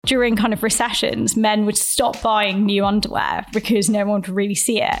during kind of recessions, men would stop buying new underwear because no one would really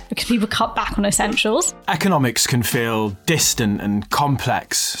see it, because people cut back on essentials. Economics can feel distant and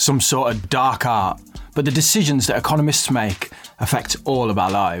complex, some sort of dark art, but the decisions that economists make affect all of our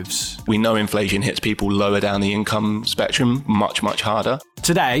lives. We know inflation hits people lower down the income spectrum much, much harder.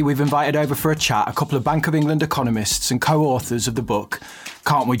 Today, we've invited over for a chat a couple of Bank of England economists and co-authors of the book,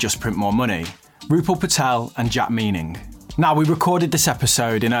 Can't We Just Print More Money? Rupal Patel and Jack Meaning. Now, we recorded this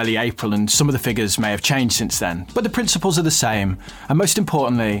episode in early April and some of the figures may have changed since then, but the principles are the same. And most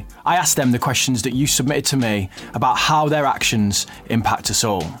importantly, I asked them the questions that you submitted to me about how their actions impact us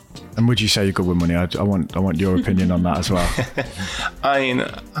all. And would you say you're good with money? I want your opinion on that as well. I mean,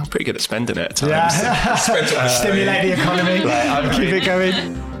 I'm pretty good at spending it at times. Yeah. Stimulate the economy. Keep it going.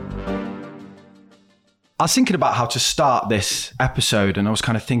 I was thinking about how to start this episode, and I was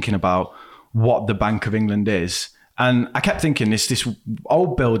kind of thinking about what the Bank of England is. And I kept thinking it's this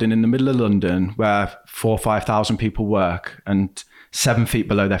old building in the middle of London where 4,000 or 5,000 people work, and 7 feet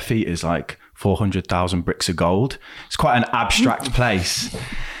below their feet is like 400,000 bricks of gold. It's quite an abstract place.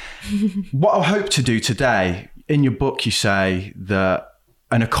 What I hope to do today, in your book, you say that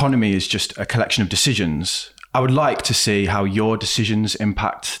an economy is just a collection of decisions. I would like to see how your decisions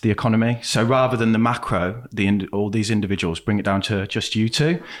impact the economy. So rather than the macro, all these individuals, bring it down to just you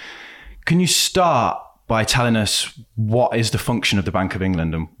two. Can you start by telling us what is the function of the Bank of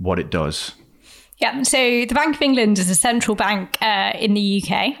England and what it does? Yeah, so the Bank of England is a central bank in the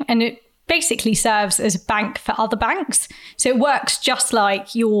UK, and it basically serves as a bank for other banks. So it works just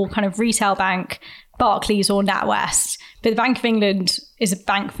like your kind of retail bank, Barclays or NatWest. But the Bank of England is a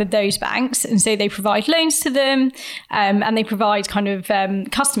bank for those banks. And so they provide loans to them, and they provide kind of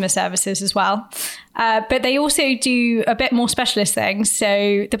customer services as well. But they also do a bit more specialist things.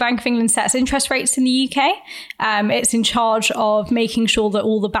 So the Bank of England sets interest rates in the UK. It's in charge of making sure that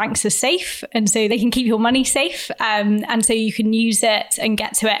all the banks are safe, and so they can keep your money safe. And so you can use it and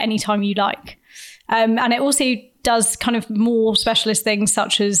get to it anytime you like. And it also does kind of more specialist things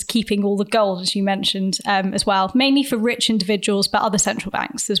such as keeping all the gold, as you mentioned, as well, mainly for rich individuals, but other central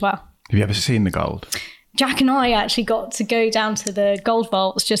banks as well. Have you ever seen the gold? Jack and I actually got to go down to the gold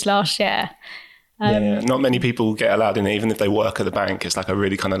vaults just last year. Not many people get allowed in, even if they work at the bank. It's like a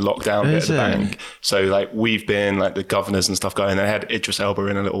really kind of locked down bit of the bank. So like we've been like the governors and stuff going. They had Idris Elba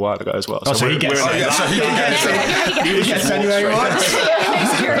in a little while ago as well. So he gets anywhere he wants.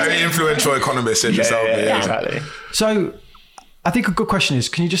 Very influential economist, Idris Elba. Yeah, exactly. So I think a good question is,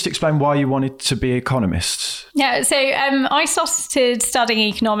 can you just explain why you wanted to be economists? Yeah, so I started studying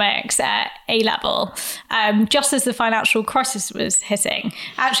economics at A-level just as the financial crisis was hitting.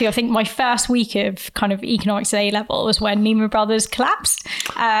 Actually, I think my first week of kind of economics at A-level was when Lehman Brothers collapsed.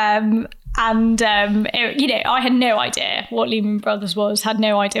 I had no idea what Lehman Brothers was, had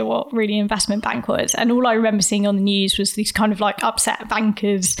no idea what really an investment bank was. And all I remember seeing on the news was these kind of like upset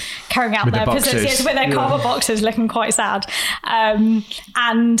bankers carrying out their businesses with their cardboard boxes looking quite sad.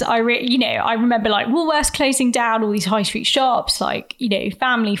 And I remember like Woolworths closing down, all these high street shops, like,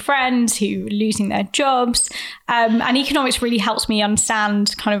 family, friends who were losing their jobs. And economics really helped me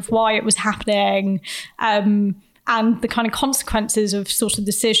understand kind of why it was happening, and the kind of consequences of sort of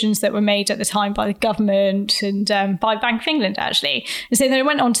decisions that were made at the time by the government and by Bank of England, actually. And so then I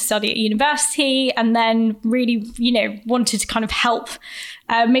went on to study at university, and then really, wanted to kind of help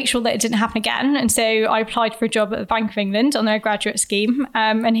make sure that it didn't happen again. And so I applied for a job at the Bank of England on their graduate scheme.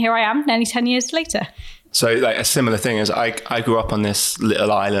 And here I am, nearly 10 years later. So like a similar thing is I grew up on this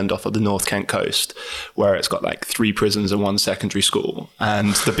little island off of the North Kent coast where it's got like 3 prisons and 1 secondary school.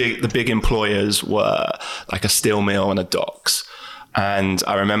 And the big employers were like a steel mill and a docks. And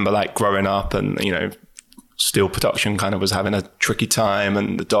I remember like growing up and, steel production kind of was having a tricky time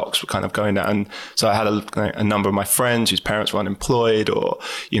and the docks were kind of going down. So I had a number of my friends whose parents were unemployed, or,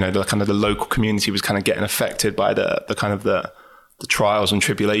 the local community was kind of getting affected by the kind of the trials and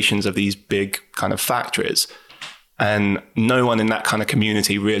tribulations of these big kind of factories. And no one in that kind of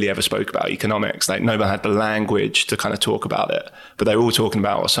community really ever spoke about economics. Like no one had the language to kind of talk about it, but they were all talking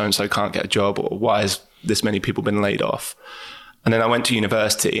about, so-and-so can't get a job, or why has this many people been laid off? And then I went to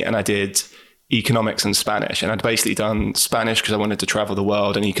university and I did economics and Spanish. And I'd basically done Spanish because I wanted to travel the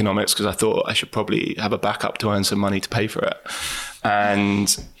world, and economics because I thought I should probably have a backup to earn some money to pay for it.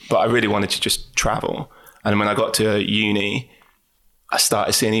 But I really wanted to just travel. And when I got to uni, I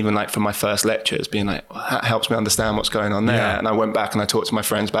started seeing, even like from my first lectures, being like, well, that helps me understand what's going on there. Yeah. And I went back and I talked to my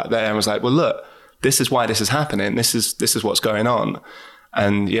friends back there and was like, well, look, this is why this is happening. This is what's going on.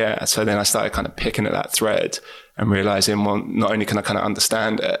 And so then I started kind of picking at that thread and realizing, well, not only can I kind of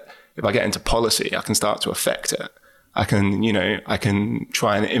understand it, if I get into policy, I can start to affect it. I can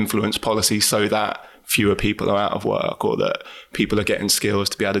try and influence policy so that fewer people are out of work, or that people are getting skills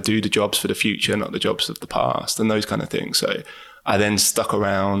to be able to do the jobs for the future, not the jobs of the past, and those kind of things. So I then stuck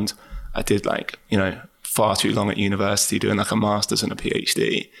around. I did far too long at university doing like a master's and a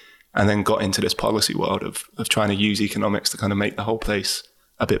PhD, and then got into this policy world of trying to use economics to kind of make the whole place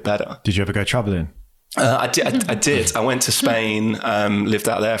a bit better. Did you ever go traveling? I did. I went to Spain, lived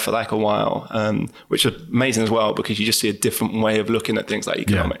out there for like a while, which was amazing as well, because you just see a different way of looking at things like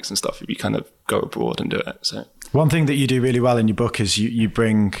economics and stuff if you kind of go abroad and do it. So one thing that you do really well in your book is you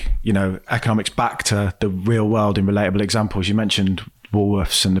bring, economics back to the real world in relatable examples. You mentioned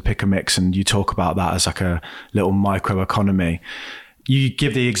Woolworths and the pick and mix, and you talk about that as like a little microeconomy. You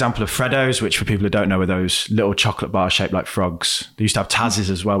give the example of Freddos, which for people who don't know are those little chocolate bars shaped like frogs. They used to have Tazzes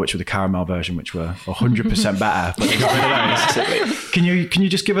as well, which were the caramel version, which were 100% better. But they got rid of those. Can you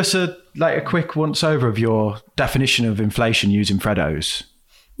just give us a quick once over of your definition of inflation using Freddos?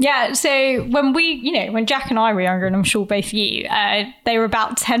 Yeah, so when Jack and I were younger, and I'm sure both you, they were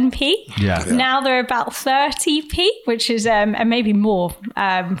about 10p. Yeah. Now they're about 30p, which is and maybe more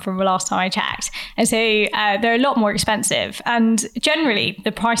from the last time I checked. And so they're a lot more expensive. And generally,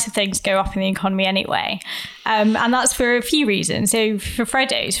 the price of things go up in the economy anyway. And that's for a few reasons. So for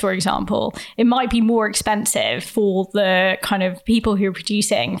Freddos, for example, it might be more expensive for the kind of people who are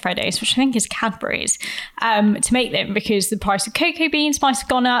producing Freddos, which I think is Cadbury's, to make them, because the price of cocoa beans might have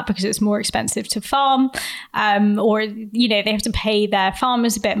gone up because it's more expensive to farm, or they have to pay their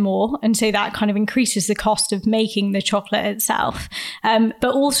farmers a bit more, and so that kind of increases the cost of making the chocolate itself.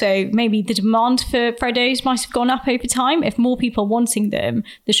 But also maybe the demand for Freddos might have gone up over time. If more people are wanting them,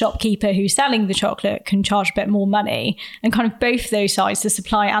 the shopkeeper who's selling the chocolate can charge a bit more money, and kind of both those sides, the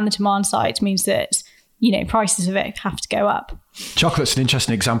supply and the demand side, means that prices of it have to go up. Chocolate's an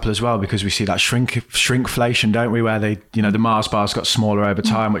interesting example as well, because we see that shrinkflation, don't we, where they, the Mars bars got smaller over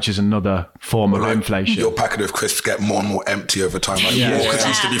time, which is another form of inflation. Your packet of crisps get more and more empty over time. Like Walkers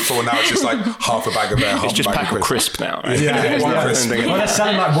used to be full, now it's just like half a bag of there, half it's just a bag pack of crisp now, right? One crisp. Well, they're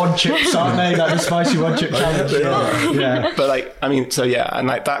selling like one chips, aren't they? Like the spicy one chip challenge. Yeah. But and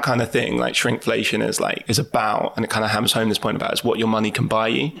like that kind of thing, like shrinkflation is about, and it kind of hammers home this point about, is what your money can buy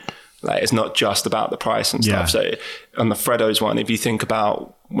you. Like, it's not just about the price and stuff. So on the Freddos one, if you think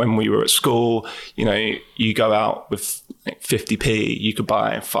about when we were at school, you go out with 50p, you could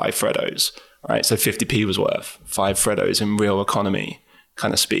buy 5 Freddos, right? So 50p was worth 5 Freddos in real economy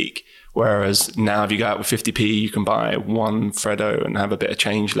kind of speak. Whereas now if you go out with 50p, you can buy 1 Freddo and have a bit of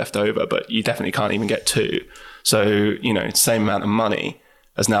change left over, but you definitely can't even get 2. So, the same amount of money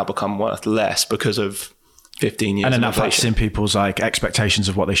has now become worth less because of 15 years. And then that factors in people's expectations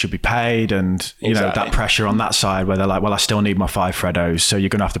of what they should be paid, and that pressure on that side where they're like, well, I still need my 5 Freddos, so you're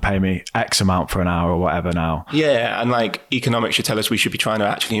going to have to pay me X amount for an hour or whatever now. Yeah, and economics should tell us we should be trying to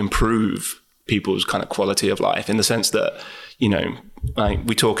actually improve people's kind of quality of life, in the sense that,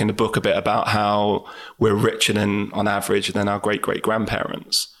 we talk in the book a bit about how we're richer on average than our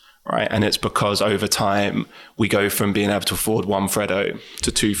great-great-grandparents. Right. And it's because over time we go from being able to afford 1 Freddo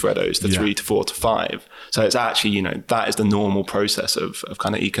to 2 Freddos to 3 to 4 to 5. So it's actually, that is the normal process of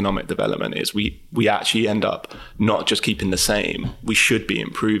kind of economic development, is we actually end up not just keeping the same, we should be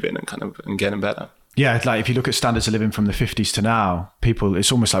improving and getting better. Yeah, like if you look at standards of living from the 50s to now, people,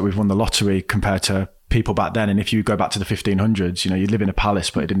 it's almost like we've won the lottery compared to people back then. And if you go back to the 1500s, you'd live in a palace,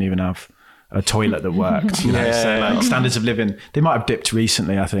 but it didn't even have a toilet that worked. So standards of living, they might have dipped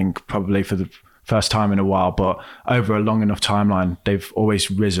recently, I think, probably for the first time in a while, but over a long enough timeline, they've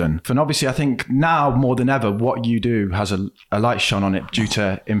always risen. And obviously, I think now more than ever, what you do has a light shone on it due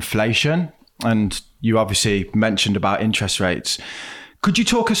to inflation. And you obviously mentioned about interest rates. Could you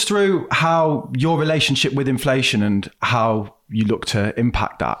talk us through how your relationship with inflation and how you look to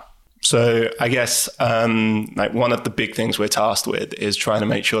impact that? So I guess one of the big things we're tasked with is trying to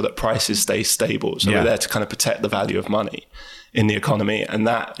make sure that prices stay stable. So we're there to kind of protect the value of money in the economy. And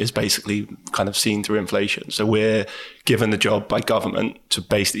that is basically kind of seen through inflation. So we're given the job by government to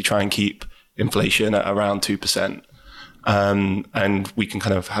basically try and keep inflation at around 2%. And we can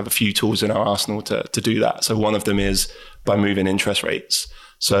kind of have a few tools in our arsenal to do that. So one of them is by moving interest rates.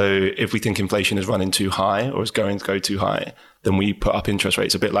 So if we think inflation is running too high or is going to go too high, then we put up interest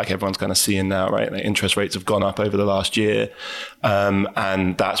rates, a bit like everyone's kind of seeing now, right? Like interest rates have gone up over the last year.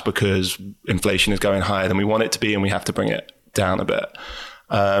 And that's because inflation is going higher than we want it to be, and we have to bring it down a bit.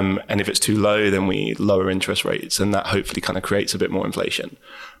 And if it's too low, then we lower interest rates, and that hopefully kind of creates a bit more inflation.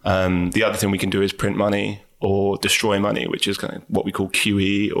 The other thing we can do is print money or destroy money, which is kind of what we call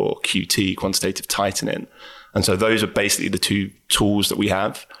QE or QT, quantitative tightening. And so those are basically the two tools that we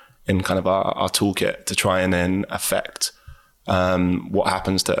have in kind of our toolkit to try and then affect what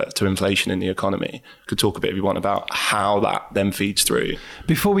happens to inflation in the economy. Could talk a bit if you want about how that then feeds through.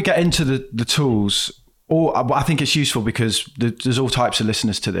 Before we get into the tools, I think it's useful because there's all types of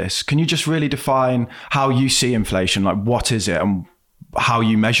listeners to this. Can you just really define how you see inflation? Like, what is it and how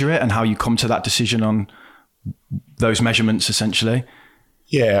you measure it and how you come to that decision on those measurements, essentially?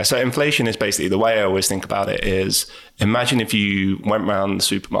 Yeah, so inflation is basically, the way I always think about it is, imagine if you went around the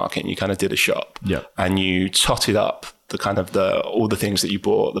supermarket and you kind of did a shop, and you totted up all the things that you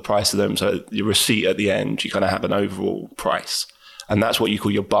bought, the price of them. So your receipt at the end, you kind of have an overall price. And that's what you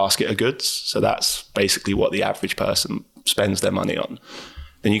call your basket of goods. So that's basically what the average person spends their money on.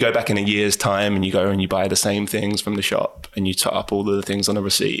 Then you go back in a year's time and you go and you buy the same things from the shop and you tot up all of the things on a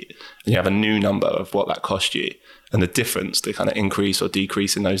receipt and you have a new number of what that cost you. And the difference, the kind of increase or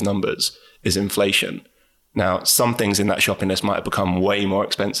decrease in those numbers, is inflation. Now, some things in that shopping list might have become way more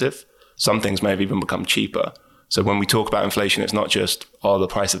expensive. Some things may have even become cheaper. So when we talk about inflation, it's not just, the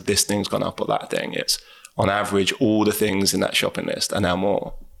price of this thing's gone up or that thing. It's, on average, all the things in that shopping list are now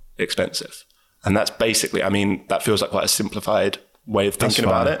more expensive. And that's basically, that feels like quite a simplified way of thinking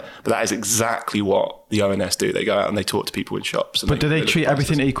about it, but that is exactly what the ONS do. They go out and they talk to people in shops. But do they treat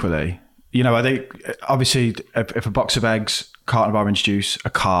everything equally? Are they, obviously, if a box of eggs, carton of orange juice, a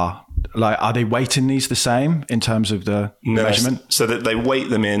car, are they weighting these the same in terms of the measurement? So that they weight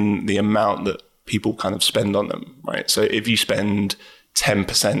them in the amount that people kind of spend on them, right? So if you spend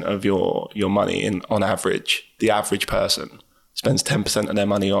 10% of your money on average, the average person spends 10% of their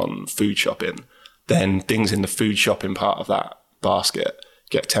money on food shopping, then things in the food shopping part of that basket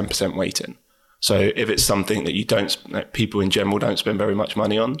get 10% weighting. So if it's something that people in general don't spend very much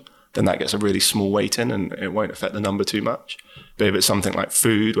money on, then that gets a really small weighting and it won't affect the number too much. But if it's something like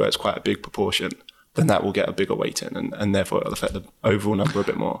food, where it's quite a big proportion, then that will get a bigger weighting and therefore it'll affect the overall number a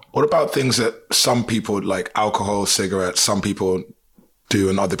bit more. What about things that some people, like alcohol, cigarettes, some people do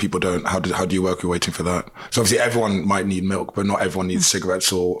and other people don't? How do you work your weighting for that? So obviously everyone might need milk, but not everyone needs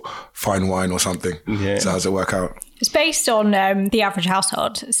cigarettes or fine wine or something. Yeah. So how does it work out? It's based on the average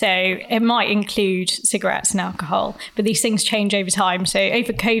household. So it might include cigarettes and alcohol, but these things change over time. So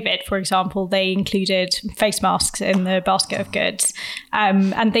over COVID, for example, they included face masks in the basket of goods,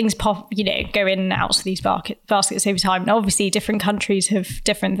 and things go in and out of these baskets over time. And obviously different countries have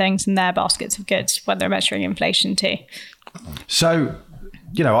different things in their baskets of goods when they're measuring inflation too. So,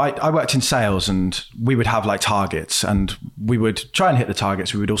 I worked in sales and we would have like targets and we would try and hit the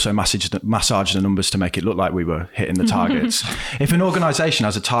targets. We would also massage the numbers to make it look like we were hitting the targets. If an organization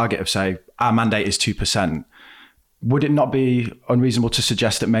has a target of, say, our mandate is 2%, would it not be unreasonable to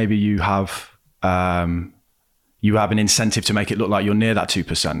suggest that maybe you have an incentive to make it look like you're near that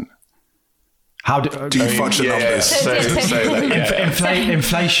 2%? How do you fudge the numbers?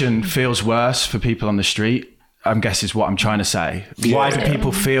 Inflation feels worse for people on the street, I guess is what I'm trying to say. Why do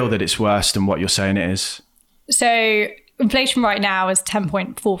people feel that it's worse than what you're saying it is? So inflation right now is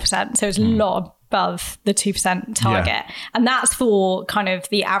 10.4%. So it's a lot above the 2% target. Yeah. And that's for kind of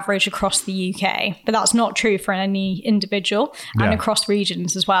the average across the UK. But that's not true for any individual and across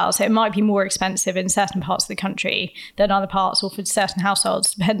regions as well. So it might be more expensive in certain parts of the country than other parts or for certain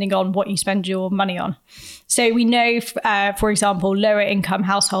households, depending on what you spend your money on. So we know, for example, lower income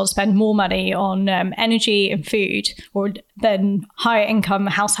households spend more money on energy and food than higher income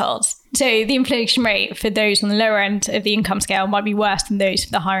households. So the inflation rate for those on the lower end of the income scale might be worse than those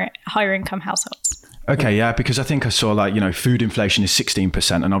for the higher income households. Okay, yeah, because I think I saw food inflation is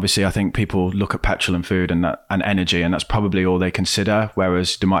 16%. And obviously I think people look at petrol and food and energy, and that's probably all they consider.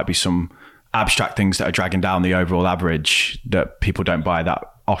 Whereas there might be some abstract things that are dragging down the overall average that people don't buy that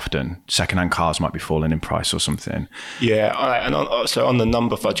often. Secondhand cars might be falling in price or something. Yeah, and so on the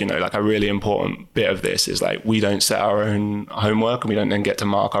number fudging, a really important bit of this is we don't set our own homework and we don't then get to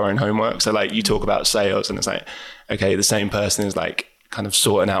mark our own homework. So you talk about sales and it's okay, the same person is kind of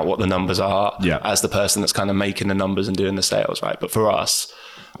sorting out what the numbers are as the person that's kind of making the numbers and doing the sales, right? But for us,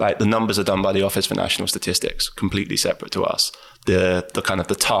 the numbers are done by the Office for National Statistics, completely separate to us. The kind of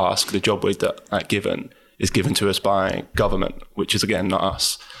the task, the job we're given is given to us by government, which is again not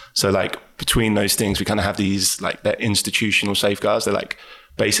us. So between those things, we kind of have these they're institutional safeguards. They're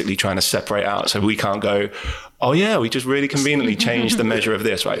basically trying to separate out. So we can't go, oh yeah, we just really conveniently changed the measure of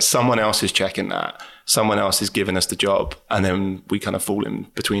this, right? Someone else is checking that. Someone else is giving us the job. And then we kind of fall in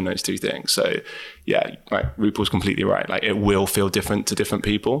between those two things. So yeah, Rupal's completely right. It will feel different to different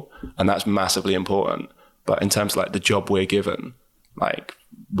people. And that's massively important. But in terms of the job we're given,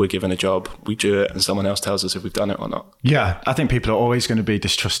 we're given a job, we do it, and someone else tells us if we've done it or not. Yeah, I think people are always going to be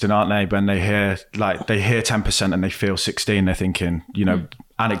distrusting, aren't they? When they hear 10% and they feel 16, they're thinking,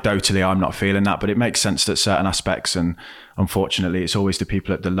 anecdotally, I'm not feeling that, but it makes sense that certain aspects, and unfortunately, it's always the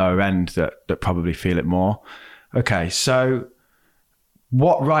people at the lower end that probably feel it more. Okay, so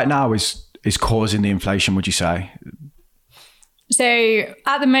what right now is causing the inflation, would you say? So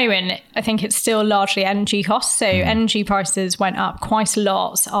at the moment, I think it's still largely energy costs. So energy prices went up quite a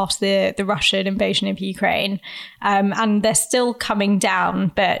lot after the Russian invasion of Ukraine. And they're still coming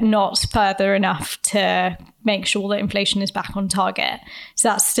down, but not further enough to make sure that inflation is back on target. So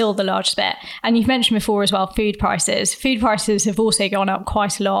that's still the largest bit. And you've mentioned before as well, food prices. Food prices have also gone up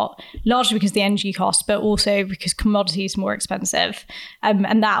quite a lot, largely because of the energy cost, but also because commodities are more expensive.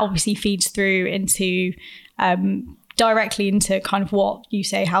 And that obviously feeds through into directly into kind of what you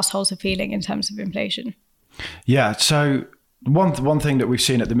say households are feeling in terms of inflation. Yeah. So one thing that we've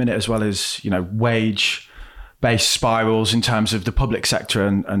seen at the minute as well is, wage-based spirals in terms of the public sector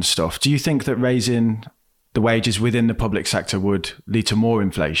and stuff. Do you think that raising the wages within the public sector would lead to more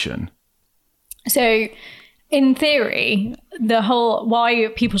inflation? So in theory, the whole why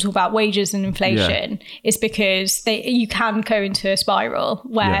people talk about wages and inflation is because you can go into a spiral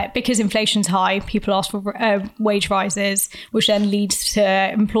where because inflation's high, people ask for wage rises, which then leads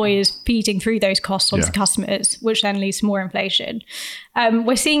to employers feeding through those costs onto customers, which then leads to more inflation.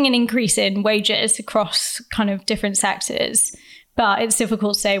 We're seeing an increase in wages across kind of different sectors, but it's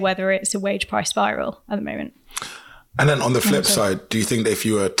difficult to say whether it's a wage price spiral at the moment. And then on the flip side, do you think that if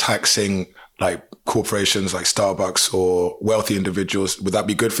you were taxing like corporations like Starbucks or wealthy individuals, would that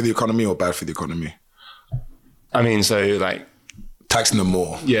be good for the economy or bad for the economy? I mean, so like taxing them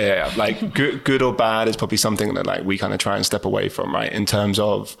more. Yeah. Like good or bad is probably something that like we kind of try and step away from, right? In terms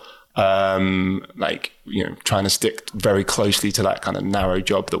of trying to stick very closely to that kind of narrow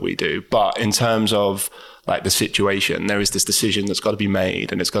job that we do. But in terms of like the situation, there is this decision that's got to be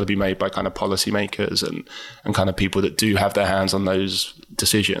made, and it's got to be made by kind of policymakers and kind of people that do have their hands on those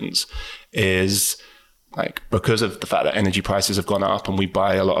decisions. Is like, because of the fact that energy prices have gone up and we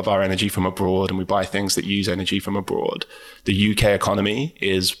buy a lot of our energy from abroad and we buy things that use energy from abroad, the UK economy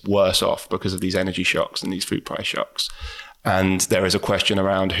is worse off because of these energy shocks and these food price shocks. And there is a question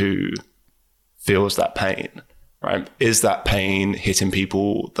around who feels that pain, right? Is that pain hitting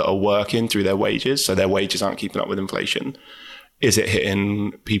people that are working through their wages, so their wages aren't keeping up with inflation? Is it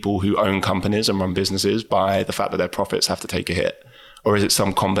hitting people who own companies and run businesses by the fact that their profits have to take a hit? Or is it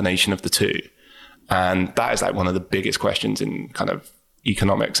some combination of the two? And that is like one of the biggest questions in kind of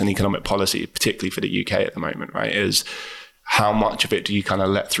economics and economic policy, particularly for the UK at the moment, right? Is how much of it do you kind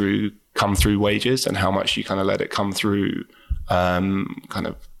of come through wages, and how much do you kind of let it come through kind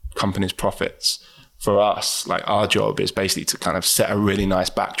of companies' profits? For us, like our job is basically to kind of set a really nice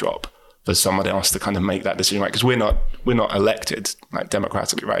backdrop for someone else to kind of make that decision, right? Because we're not elected like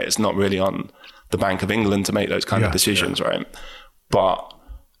democratically, right? It's not really on the Bank of England to make those kind of decisions, right? But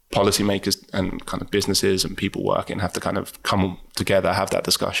policymakers and kind of businesses and people working have to kind of come together, have that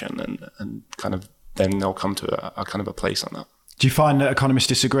discussion, and kind of then they'll come to a kind of a place on that. Do you find that economists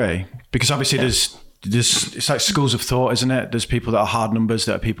disagree? Because obviously there's it's like schools of thought, isn't it? There's people that are hard numbers,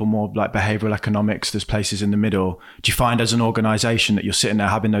 that are people more like behavioral economics. There's places in the middle. Do you find as an organization that you're sitting there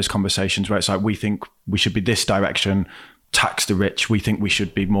having those conversations where it's like, we think we should be this direction, tax the rich, we think we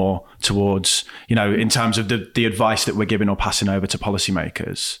should be more towards, in terms of the advice that we're giving or passing over to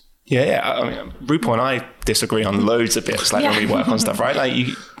policymakers? Yeah. I mean, Rupal and I disagree on loads of bits, like when we work on stuff, right? Like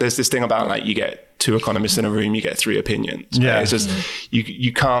there's this thing about like you get two economists in a room, you get three opinions. Right? Yeah. It's just,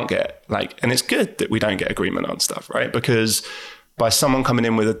 you can't get like, and it's good that we don't get agreement on stuff, right? Because by someone coming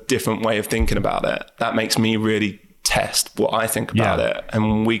in with a different way of thinking about it, that makes me really test what I think about it,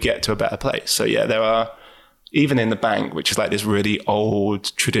 and we get to a better place. So there are, even in the bank, which is like this really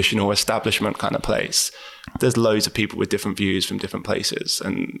old, traditional establishment kind of place, there's loads of people with different views from different places,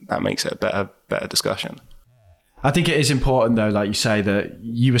 and that makes it a better discussion. I think it is important though, like you say, that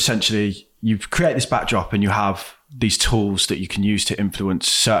you create this backdrop and you have these tools that you can use to influence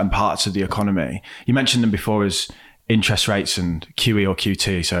certain parts of the economy. You mentioned them before as interest rates and QE or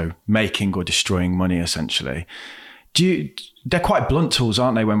QT, so making or destroying money essentially. They're quite blunt tools,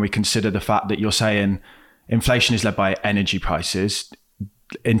 aren't they, when we consider the fact that you're saying inflation is led by energy prices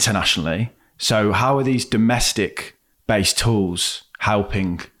internationally. So how are these domestic-based tools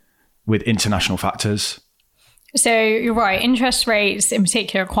helping with international factors? So you're right. Interest rates in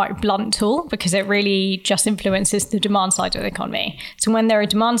particular are quite a blunt tool because it really just influences the demand side of the economy. So when there are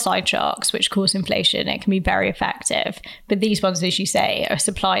demand side shocks which cause inflation, it can be very effective. But these ones, as you say, are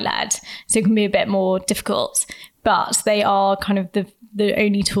supply-led. So it can be a bit more difficult. But they are kind of the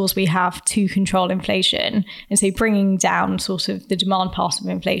only tools we have to control inflation. And so bringing down sort of the demand part of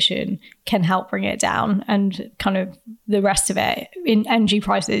inflation can help bring it down, and kind of the rest of it in energy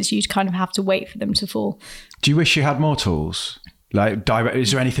prices, you'd kind of have to wait for them to fall. Do you wish you had more tools? Like,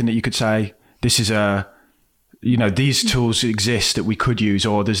 is there anything that you could say, this is these tools exist that we could use,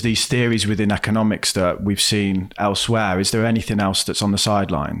 or there's these theories within economics that we've seen elsewhere? Is there anything else that's on the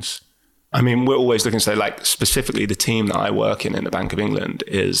sidelines? I mean, we're always looking to say, like, specifically the team that I work in the Bank of England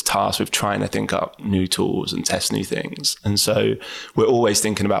is tasked with trying to think up new tools and test new things. And so we're always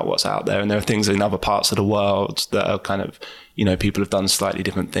thinking about what's out there. And there are things in other parts of the world that are kind of, people have done slightly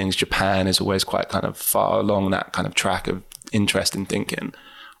different things. Japan is always quite kind of far along that kind of track of interest in thinking.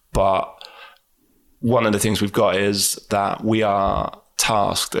 But one of the things we've got is that we are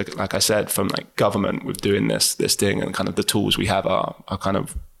tasked, like I said, from like government with doing this thing, and kind of the tools we have are kind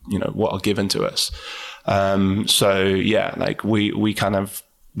of, what are given to us. So yeah, like we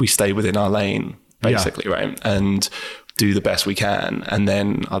stay within our lane basically, right? And do the best we can. And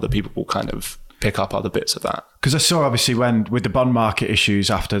then other people will kind of pick up other bits of that. Because I saw obviously with the bond market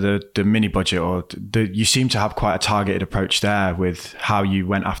issues after the mini budget, you seem to have quite a targeted approach there with how you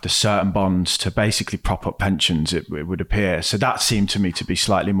went after certain bonds to basically prop up pensions, it would appear. So that seemed to me to be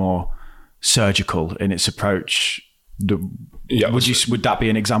slightly more surgical in its approach. Would that be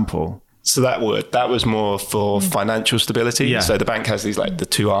an example? So that was more for financial stability. Yeah. So the bank has these like the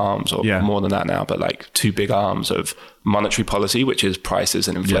two arms, or more than that now, but like two big arms of monetary policy, which is prices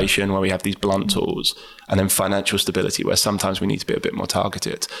and inflation, where we have these blunt tools, and then financial stability, where sometimes we need to be a bit more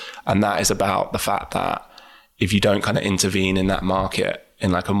targeted. And that is about the fact that if you don't kind of intervene in that market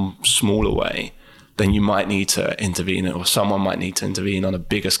in like a smaller way, then you might need to intervene, or someone might need to intervene on a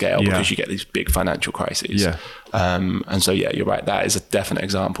bigger scale because you get these big financial crises. Yeah. And so, you're right. That is a definite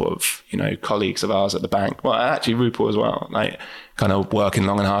example of, colleagues of ours at the bank. Well, actually Rupal as well, like kind of working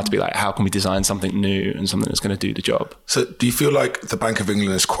long and hard to be like, how can we design something new and something that's going to do the job? So do you feel like the Bank of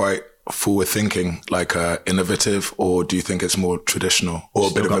England is quite forward thinking, like innovative, or do you think it's more traditional, or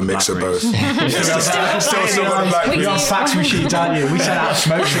a bit of a mix of both? You're on fax machines, aren't you? We sent out a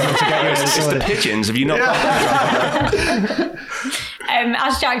smoke signal to get you. It's the pigeons. Have you not?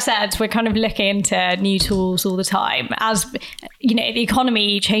 As Jack said, we're kind of looking into new tools all the time. As the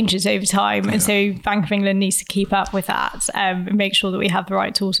economy changes over time, and so Bank of England needs to keep up with that and make sure that we have the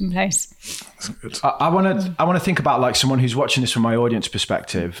right tools in place. I want to think about like someone who's watching this from my audience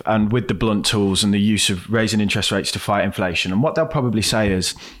perspective, and with the blunt tools and the use of raising interest rates to fight inflation. And what they'll probably say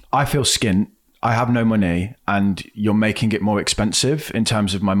is, I feel skint, I have no money, and you're making it more expensive in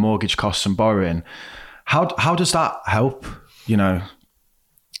terms of my mortgage costs and borrowing. How does that help?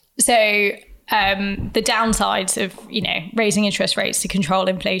 So the downsides of, raising interest rates to control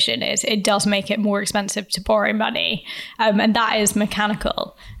inflation is it does make it more expensive to borrow money. And that is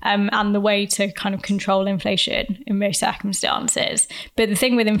mechanical and the way to kind of control inflation in most circumstances. But the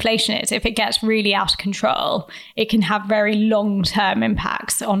thing with inflation is if it gets really out of control, it can have very long-term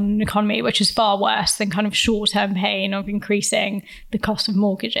impacts on an economy, which is far worse than kind of short-term pain of increasing the cost of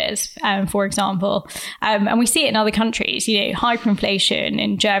mortgages, for example. And we see it in other countries, hyperinflation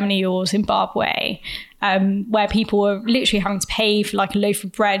in Germany or Zimbabwe, where people were literally having to pay for like a loaf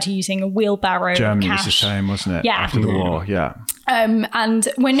of bread using a wheelbarrow. Germany of was the same, wasn't it? Yeah. After the war, yeah. And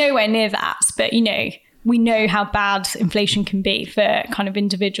we're nowhere near that, but we know how bad inflation can be for kind of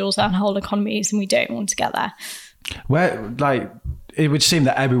individuals and whole economies, and we don't want to get there. It would seem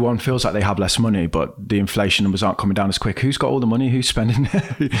that everyone feels like they have less money, but the inflation numbers aren't coming down as quick. Who's got all the money? Who's spending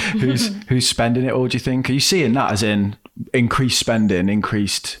it? Who's spending it all, do you think? Are you seeing that as in increased spending,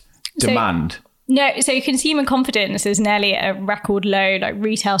 increased demand? No, so consumer confidence is nearly at a record low, like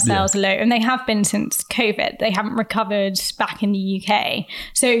retail sales are low, and they have been since COVID. They haven't recovered back in the UK.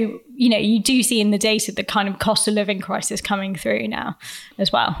 So, you do see in the data the kind of cost of living crisis coming through now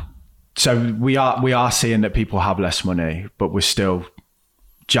as well. So we are seeing that people have less money, but we're still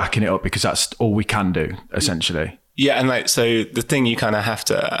jacking it up because that's all we can do, essentially. Yeah, and so the thing you kind of have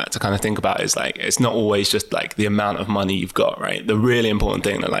to kind of think about is it's not always just the amount of money you've got, right? The really important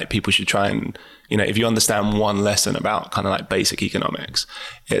thing that people should try and, if you understand one lesson about kind of basic economics,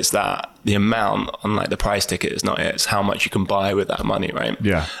 it's that the amount on the price ticket is not it, it's how much you can buy with that money, right?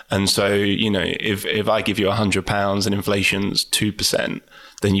 Yeah. And so, if I give you £100 and inflation's 2%,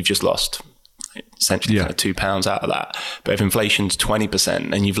 then you've just lost essentially kind of £2 out of that. But if inflation's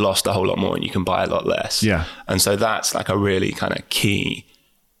 20%, then you've lost a whole lot more and you can buy a lot less. Yeah. And so that's a really kind of key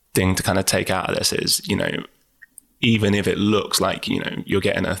thing to kind of take out of this is, even if it looks like, you're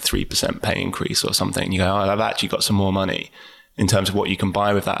getting a 3% pay increase or something, you go, I've actually got some more money in terms of what you can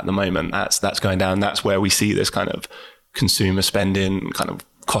buy with that at the moment. That's going down. That's where we see this kind of consumer spending, kind of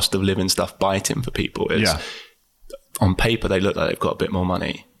cost of living stuff biting for people. It's on paper, they look like they've got a bit more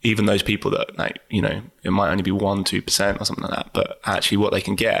money. Even those people that, like, you know, it might only be 1-2% or something like that, but actually what they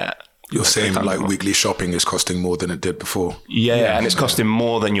can get. You're saying like weekly shopping is costing more than it did before. Yeah, and it's costing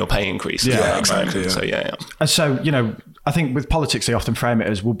more than your pay increase. Yeah, exactly. So And so, you know, I think with politics, they often frame it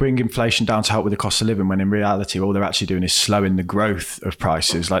as we'll bring inflation down to help with the cost of living, when in reality, all they're actually doing is slowing the growth of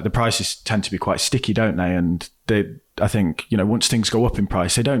prices. Like the prices tend to be quite sticky, don't they? And I think, you know, once things go up in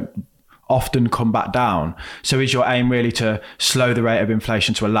price, they don't often come back down. So is your aim really to slow the rate of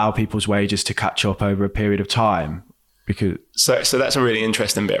inflation to allow people's wages to catch up over a period of time? Because So that's a really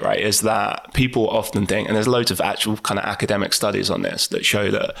interesting bit, right? Is that people often think, and there's loads of actual kind of academic studies on this that show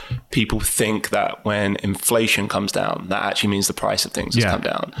that people think that when inflation comes down, that actually means the price of things has come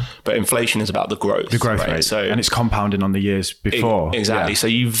down. But inflation is about the growth. The growth right? rate. So, and it's compounding on the years before. Exactly. Yeah. So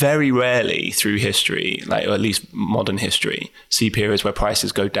you very rarely through history, like, or at least modern history, see periods where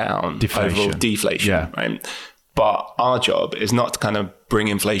prices go down. Deflation. Right? But our job is not to kind of bring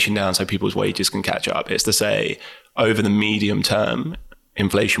inflation down so people's wages can catch up. It's to say, over the medium term,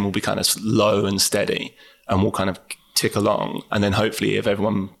 inflation will be kind of low and steady and will kind of tick along. And then hopefully if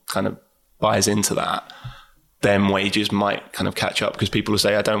everyone kind of buys into that, then wages might kind of catch up, because people will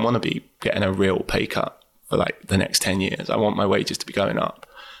say, I don't want to be getting a real pay cut for like the next 10 years. I want my wages to be going up.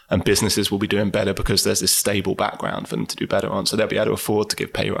 And businesses will be doing better because there's this stable background for them to do better on. So they'll be able to afford to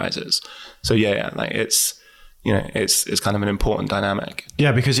give pay rises. So like it's, you know, it's kind of an important dynamic.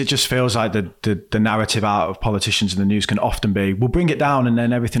 Yeah, because it just feels like the narrative out of politicians in the news can often be, we'll bring it down and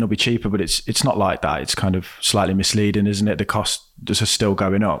then everything will be cheaper. But it's not like that. It's kind of slightly misleading, isn't it? The costs are still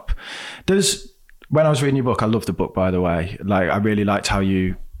going up. When I was reading your book, I love the book, by the way. Like, I really liked how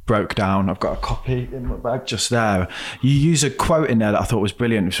you broke down. I've got a copy in my bag just there. You use a quote in there that I thought was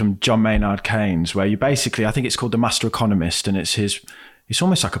brilliant. It was from John Maynard Keynes, where you basically, I think it's called The Master Economist, and it's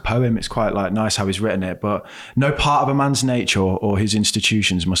almost like a poem. It's quite like nice how he's written it, but no part of a man's nature or his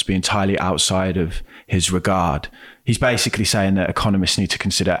institutions must be entirely outside of his regard. He's basically saying that economists need to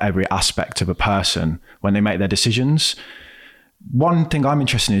consider every aspect of a person when they make their decisions. One thing I'm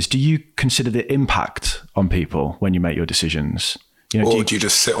interested in is, do you consider the impact on people when you make your decisions? You know, do you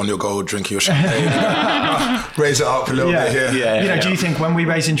just sit on your gold, drink your champagne, raise it up a little bit here? Do you think when we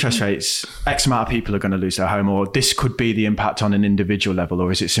raise interest rates, X amount of people are going to lose their home, or this could be the impact on an individual level, or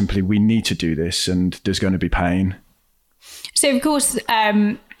is it simply we need to do this and there's going to be pain? So, of course,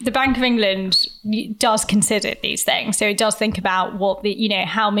 the Bank of England does consider these things. So it does think about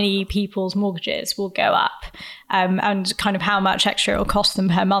how many people's mortgages will go up, and kind of how much extra it will cost them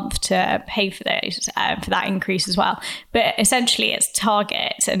per month to pay for those, for that increase as well. But essentially its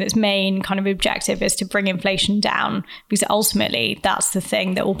target and its main kind of objective is to bring inflation down, because ultimately that's the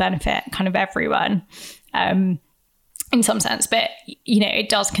thing that will benefit kind of everyone. In some sense, but it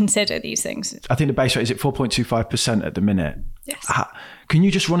does consider these things. I think the base rate is at 4.25% at the minute. Yes. Can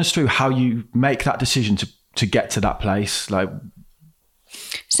you just run us through how you make that decision to get to that place?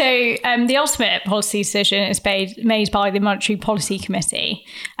 So the ultimate policy decision is made by the Monetary Policy Committee,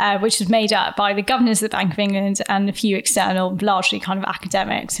 which is made up by the governors of the Bank of England and a few external, largely kind of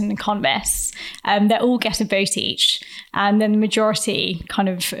academics and economists. They all get a vote each, and then the majority kind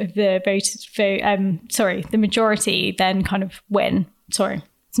of the the majority then kind of win. Sorry,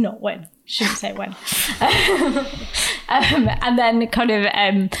 it's not win. Shouldn't say when. And then kind of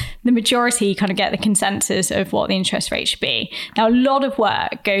the majority kind of get the consensus of what the interest rate should be. Now, a lot of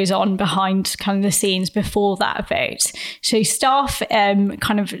work goes on behind kind of the scenes before that vote. So staff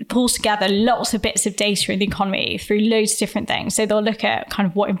kind of pulls together lots of bits of data in the economy through loads of different things. So they'll look at kind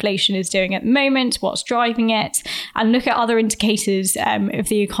of what inflation is doing at the moment, what's driving it, and look at other indicators of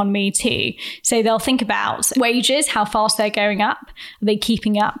the economy too. So they'll think about wages, how fast they're going up. Are they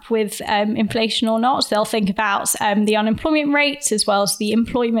keeping up with inflation or not? So they'll think about the unemployment rate as well as the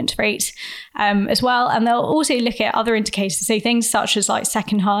employment rate as well. And they'll also look at other indicators. So things such as like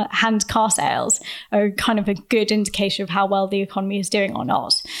second-hand car sales are kind of a good indicator of how well the economy is doing or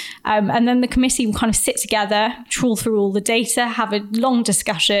not. And then the committee will kind of sit together, trawl through all the data, have a long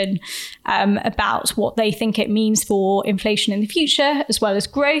discussion about what they think it means for inflation in the future, as well as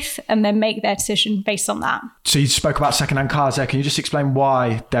growth, and then make their decision based on that. So you spoke about second-hand cars there. Can you just explain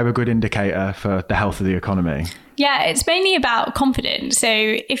why they're a good indicator for the health of the economy? Yeah, it's mainly about confidence. So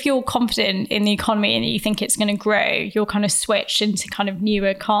if you're confident in the economy and you think it's going to grow, you'll kind of switch into kind of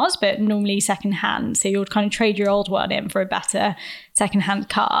newer cars, but normally secondhand. So you'll kind of trade your old one in for a better secondhand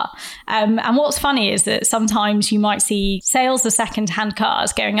car. And what's funny is that sometimes you might see sales of secondhand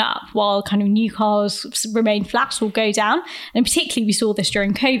cars going up while kind of new cars remain flat or go down. And particularly we saw this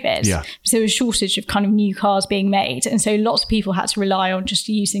during COVID. Yeah. So there was a shortage of kind of new cars being made. And so lots of people had to rely on just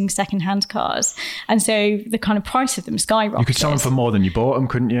using secondhand cars. And so the kind of price of them skyrocketed. You could sell them for more than you bought them,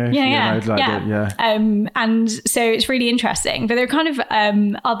 couldn't you? Yeah. And so it's really interesting. But there are kind of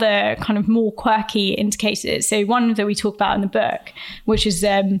other kind of more quirky indicators. So one that we talk about in the book, which is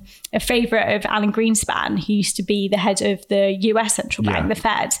a favourite of Alan Greenspan, who used to be the head of the US central bank, the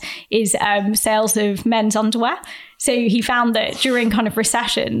Fed, is sales of men's underwear. So he found that during kind of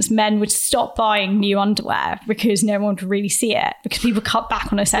recessions, men would stop buying new underwear because no one would really see it, because people cut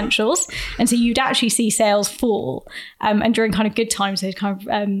back on essentials. And so you'd actually see sales fall. And during kind of good times, they'd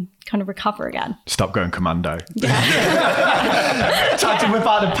kind of recover again. Stop going commando. Time to whip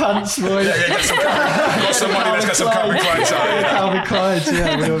out the pants, boys. Get some money, let's get some Calvin Klein's out. Calvin Klein's,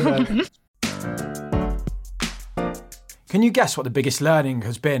 we all know. Can you guess what the biggest learning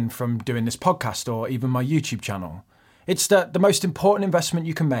has been from doing this podcast or even my YouTube channel? It's that the most important investment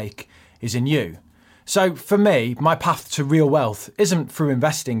you can make is in you. So for me, my path to real wealth isn't through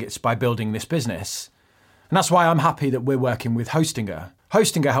investing, it's by building this business. And that's why I'm happy that we're working with Hostinger.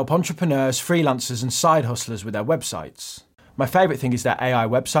 Hostinger help entrepreneurs, freelancers and side hustlers with their websites. My favourite thing is their AI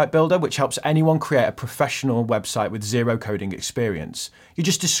website builder, which helps anyone create a professional website with zero coding experience. You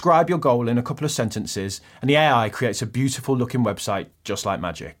just describe your goal in a couple of sentences and the AI creates a beautiful looking website just like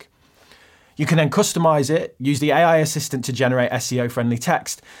magic. You can then customise it, use the AI assistant to generate SEO-friendly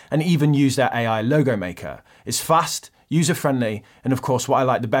text, and even use their AI logo maker. It's fast, user-friendly, and of course what I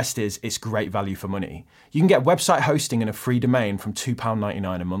like the best is it's great value for money. You can get website hosting and a free domain from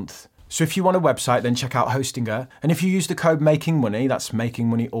 £2.99 a month. So if you want a website, then check out Hostinger. And if you use the code MAKINGMONEY, that's making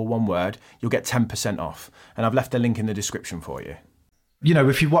money all one word, you'll get 10% off. And I've left a link in the description for you. You know,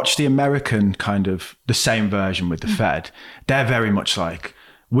 if you watch the American kind of the same version with the Fed, they're very much like,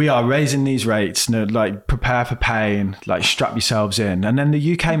 we are raising these rates, like prepare for pain, like strap yourselves in. And then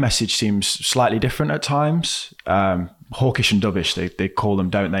the UK message seems slightly different at times. Hawkish and dovish, they call them,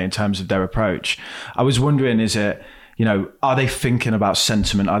 don't they, in terms of their approach. I was wondering, is it, you know, are they thinking about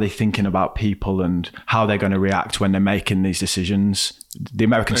sentiment? Are they thinking about people and how they're going to react when they're making these decisions? The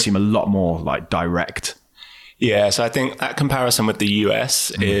Americans seem a lot more like direct. Yeah, so I think that comparison with the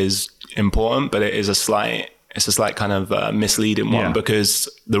US is important, but it's a slight kind of misleading one, because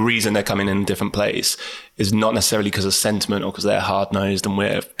the reason they're coming in a different place is not necessarily because of sentiment or because they're hard-nosed and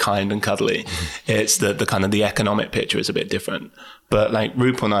we're kind and cuddly. It's the kind of the economic picture is a bit different. But like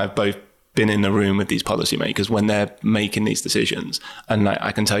Rupal and I have both been in the room with these policymakers when they're making these decisions. And like,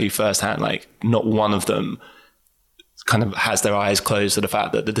 I can tell you firsthand, like not one of them kind of has their eyes closed to the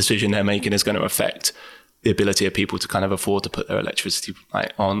fact that the decision they're making is going to affect the ability of people to kind of afford to put their electricity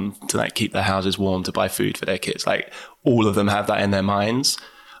like on, to like keep their houses warm, to buy food for their kids. Like all of them have that in their minds.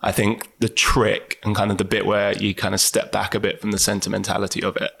 I think the trick and kind of the bit where you kind of step back a bit from the sentimentality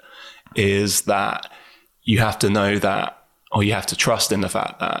of it is that you have to know that, or you have to trust in the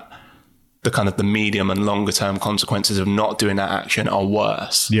fact that the kind of the medium and longer term consequences of not doing that action are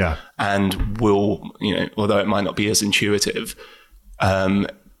worse. Yeah. And will, you know, although it might not be as intuitive,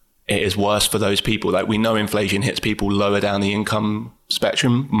 it is worse for those people. Like we know inflation hits people lower down the income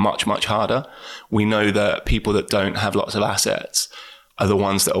spectrum much, much harder. We know that people that don't have lots of assets are the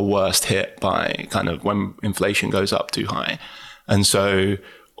ones that are worst hit by kind of when inflation goes up too high. And so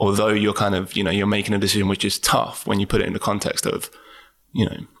although you're kind of, you know, you're making a decision which is tough when you put it in the context of, you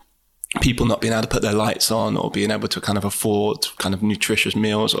know, people not being able to put their lights on or being able to kind of afford kind of nutritious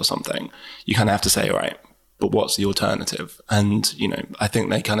meals or something, you kind of have to say, all right, but what's the alternative? And, you know, I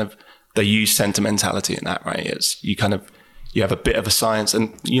think they use sentimentality in that, right? It's you have a bit of a science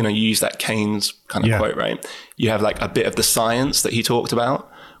and, you know, you use that Keynes kind of quote, right? You have like a bit of the science that he talked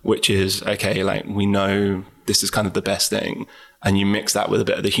about, which is, okay, like we know this is kind of the best thing. And you mix that with a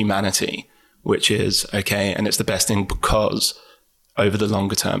bit of the humanity, which is, okay, and it's the best thing because over the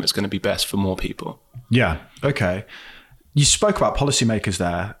longer term, it's going to be best for more people. Yeah. Okay. You spoke about policymakers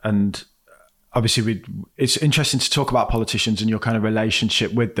there, and obviously it's interesting to talk about politicians and your kind of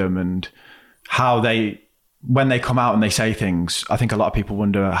relationship with them and how when they come out and they say things, I think a lot of people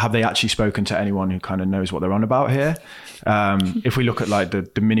wonder, have they actually spoken to anyone who kind of knows what they're on about here? If we look at like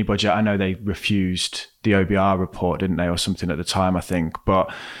the mini budget, I know they refused the OBR report, didn't they, or something at the time, I think.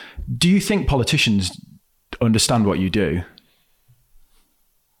 But do you think politicians understand what you do?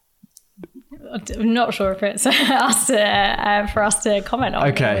 I'm not sure if it's for us to comment on.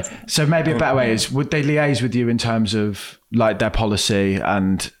 Okay, so maybe a better way is, would they liaise with you in terms of like their policy,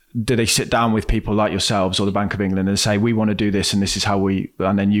 and do they sit down with people like yourselves or the Bank of England and say, we want to do this and this is how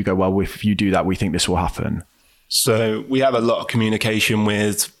and then you go, well, if you do that, we think this will happen? So we have a lot of communication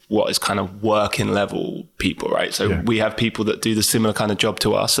with what is kind of working level people, right? So we have people that do the similar kind of job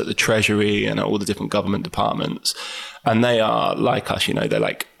to us at the Treasury and at all the different government departments. And they are like us, they're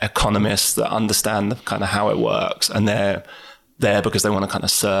like economists that understand kind of how it works. And they're there because they want to kind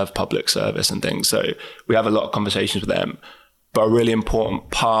of serve public service and things. So we have a lot of conversations with them. But a really important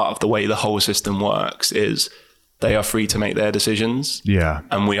part of the way the whole system works is they are free to make their decisions. Yeah.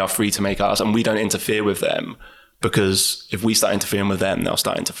 And we are free to make ours. And we don't interfere with them, because if we start interfering with them, they'll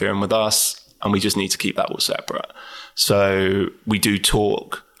start interfering with us. And we just need to keep that all separate. So we do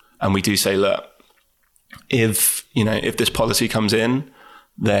talk and we do say, look, if this policy comes in,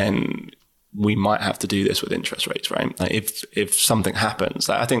 then we might have to do this with interest rates, right? Like if something happens,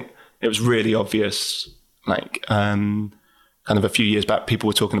 I think it was really obvious, kind of a few years back, people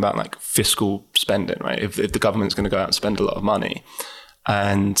were talking about like fiscal spending, right? If the government's going to go out and spend a lot of money,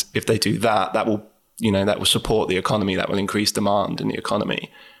 and if they do that, that will support the economy, that will increase demand in the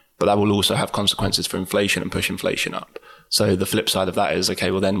economy, but that will also have consequences for inflation and push inflation up. So the flip side of that is, okay,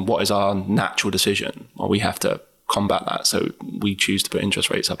 well then what is our natural decision? Well, we have to combat that. So we choose to put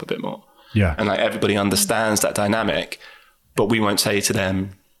interest rates up a bit more. Yeah. And like everybody understands that dynamic, but we won't say to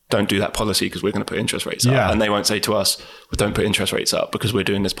them, don't do that policy because we're going to put interest rates up. And they won't say to us, well, don't put interest rates up because we're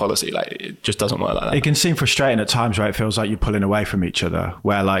doing this policy. Like, it just doesn't work like that. It can seem frustrating at times, right? It feels like you're pulling away from each other,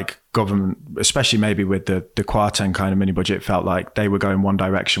 where like government, especially maybe with the Kwarteng kind of mini budget, felt like they were going one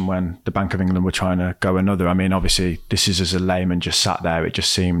direction when the Bank of England were trying to go another. I mean, obviously this is as a layman just sat there. It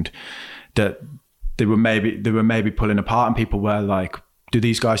just seemed that they were maybe pulling apart, and people were like, do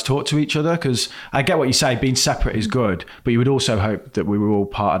these guys talk to each other? Because I get what you say, being separate is good, but you would also hope that we were all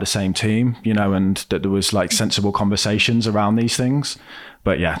part of the same team, and that there was like sensible conversations around these things.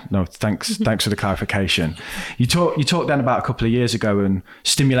 But yeah, no, thanks for the clarification. You talked then about a couple of years ago and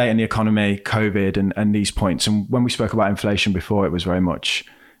stimulating the economy, COVID and these points. And when we spoke about inflation before, it was very much,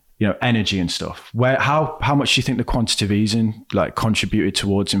 energy and stuff. How much do you think the quantitative easing like contributed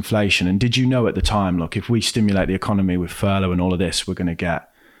towards inflation? And did you know at the time, look, if we stimulate the economy with furlough and all of this, we're going to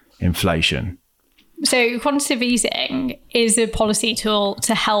get inflation? So quantitative easing is a policy tool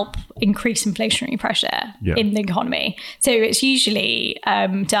to help increase inflationary pressure in the economy. So it's usually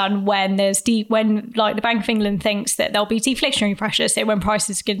done when when the Bank of England thinks that there'll be deflationary pressure. So when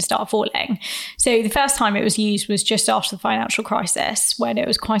prices are going to start falling. So the first time it was used was just after the financial crisis, when it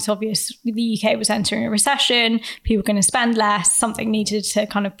was quite obvious the UK was entering a recession, people were going to spend less, something needed to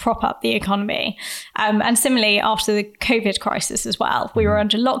kind of prop up the economy. And similarly, after the COVID crisis as well, we were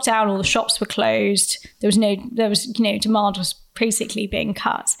under lockdown, all the shops were closed. Demand was basically being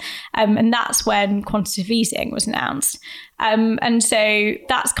cut. And that's when quantitative easing was announced. And so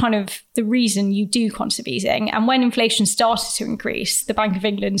that's kind of the reason you do quantitative easing. And when inflation started to increase, the Bank of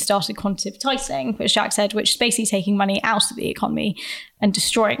England started quantitative tightening, which Jack said, which is basically taking money out of the economy and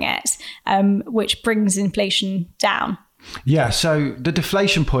destroying it, which brings inflation down. Yeah, so the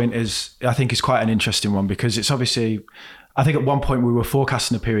deflation point I think is quite an interesting one, because it's obviously, I think at one point we were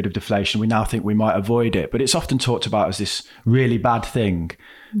forecasting a period of deflation. We now think we might avoid it, but it's often talked about as this really bad thing.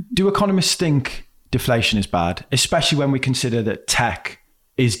 Do economists think deflation is bad, especially when we consider that tech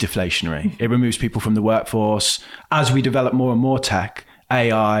is deflationary? It removes people from the workforce. As we develop more and more tech,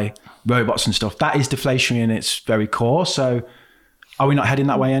 AI, robots and stuff, that is deflationary in its very core. So are we not heading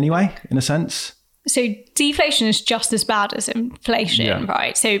that way anyway, in a sense? So deflation is just as bad as inflation,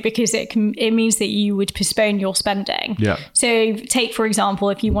 right? So because it means that you would postpone your spending. Yeah. So take, for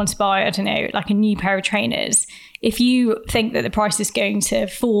example, if you want to buy, I don't know, like a new pair of trainers, if you think that the price is going to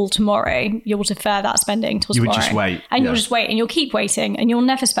fall tomorrow, you'll defer that spending till tomorrow. You would just wait. And you'll just wait, and you'll keep waiting, and you'll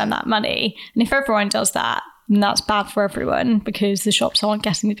never spend that money. And if everyone does that, and that's bad for everyone, because the shops aren't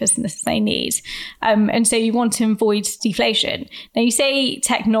getting the business they need. And so you want to avoid deflation. Now, you say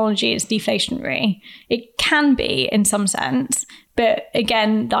technology is deflationary. It can be in some sense. But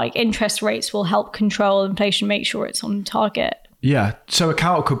again, like interest rates will help control inflation, make sure it's on target. Yeah. So a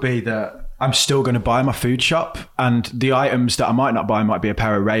counter could be that I'm still going to buy my food shop, and the items that I might not buy might be a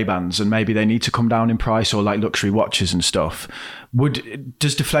pair of Ray-Bans, and maybe they need to come down in price, or like luxury watches and stuff.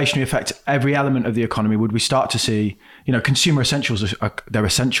 Does deflationary affect every element of the economy? Would we start to see, consumer essentials, they're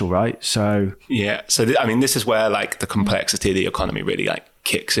essential, right? So yeah. So this is where like the complexity of the economy really like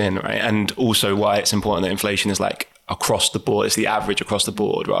kicks in, right? And also why it's important that inflation is like across the board. It's the average across the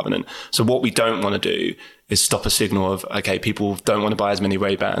board rather than. So what we don't want to do is stop a signal of, okay, people don't want to buy as many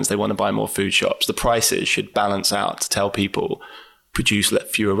Ray-Bans. They want to buy more food shops. The prices should balance out to tell people produce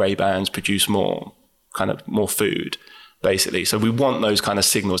fewer Ray-Bans, produce more food, basically. So we want those kind of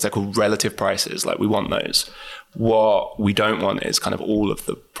signals. They're called relative prices. Like we want those. What we don't want is kind of all of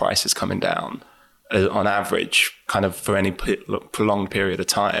the prices coming down on average, kind of for any prolonged period of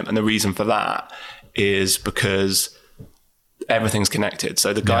time. And the reason for that is because everything's connected.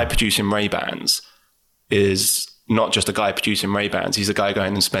 So the guy producing Ray-Bans is not just a guy producing Ray-Bans. He's a guy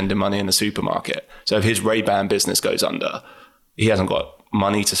going and spending money in the supermarket. So if his Ray-Ban business goes under, he hasn't got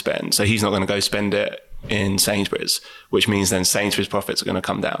money to spend. So he's not going to go spend it in Sainsbury's, which means then Sainsbury's profits are going to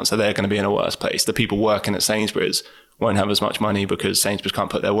come down. So they're going to be in a worse place. The people working at Sainsbury's won't have as much money because Sainsbury's can't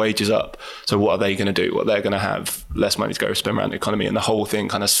put their wages up. So what are they going to do? Well, they're going to have less money to go spend around the economy, and the whole thing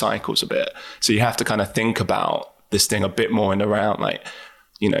kind of cycles a bit. So you have to kind of think about this thing a bit more in around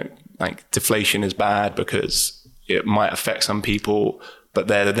like deflation is bad because it might affect some people, but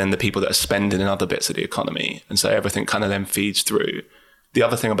they're then the people that are spending in other bits of the economy. And so everything kind of then feeds through. The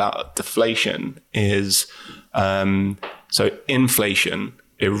other thing about deflation is, so inflation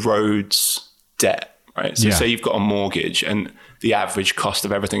erodes debt, right? So say you've got a mortgage and the average cost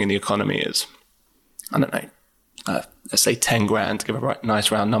of everything in the economy is, I don't know, let's say 10 grand to give a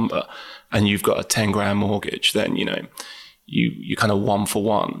nice round number, and you've got a 10 grand mortgage, then, you kind of 1 for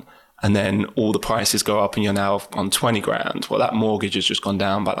 1. And then all the prices go up and you're now on 20 grand. Well, that mortgage has just gone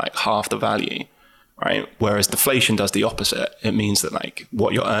down by like half the value. Right. Whereas deflation does the opposite. It means that like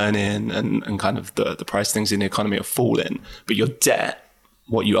what you're earning and kind of the price of things in the economy are falling, but your debt,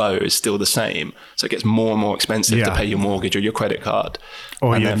 what you owe, is still the same. So it gets more and more expensive to pay your mortgage or your credit card.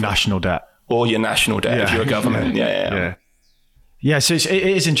 Or your national debt. Or your national debt if you're a government. Yeah, so it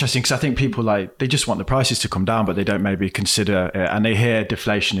is interesting because I think people they just want the prices to come down, but they don't maybe consider it, and they hear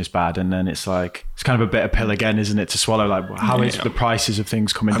deflation is bad, and then it's like it's kind of a bitter pill again, isn't it, to swallow? Like, how is the prices of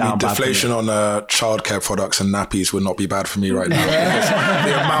things coming down? Deflation on childcare products and nappies would not be bad for me right now.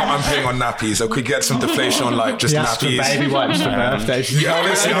 The amount I'm paying on nappies, so could we get some deflation on just nappies? Baby wipes for birthdays. Yeah,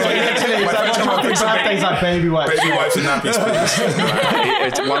 honestly, birthdays like baby wipes. Baby wipes and nappies,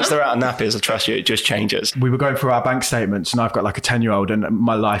 please. Once they're out of nappies, I trust you, it just changes. We were going through our bank statements, and I've got like a 10-year-old, and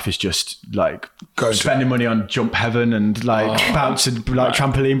my life is just like spending money on Jump Heaven and bouncing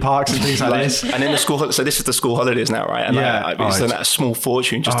trampoline parks and things like this. And in the school, so this is the school holidays now, right? And it's a small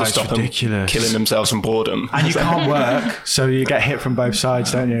fortune just to stop them killing themselves from boredom. And you can't work, so you get hit from both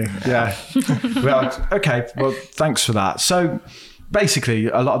sides, don't you? Yeah. Well, okay. Well, thanks for that. So basically,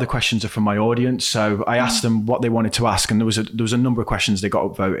 a lot of the questions are from my audience. So I asked them what they wanted to ask, and there was a number of questions they got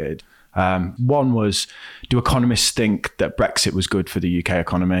upvoted. One was, do economists think that Brexit was good for the UK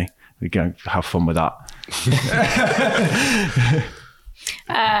economy? We're going to have fun with that.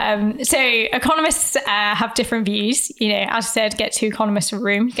 So economists have different views. As I said, get 2 economists in a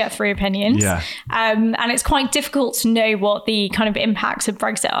room, get 3 opinions. Yeah. And it's quite difficult to know what the kind of impacts of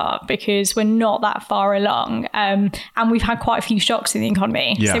Brexit are because we're not that far along. And we've had quite a few shocks in the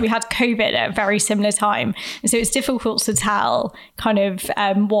economy. Yeah. So we had COVID at a very similar time. And so it's difficult to tell kind of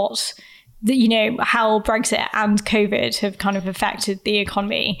how Brexit and COVID have kind of affected the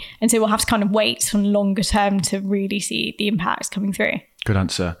economy. And so we'll have to kind of wait on longer term to really see the impacts coming through. Good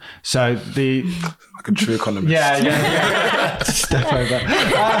answer. So like a true economist. Yeah. Step over.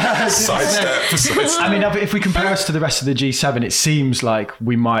 Sidestep. I mean, if we compare us to the rest of the G7, it seems like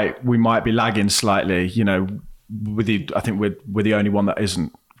we might be lagging slightly. I think we're the only one that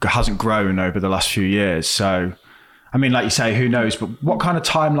hasn't grown over the last few years. So, I mean, like you say, who knows? But what kind of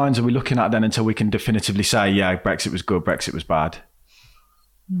timelines are we looking at then until we can definitively say, yeah, Brexit was good, Brexit was bad?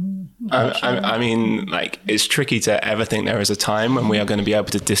 I mean, it's tricky to ever think there is a time when we are going to be able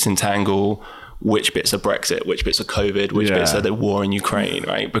to disentangle which bits are Brexit, which bits are COVID, which bits are the war in Ukraine,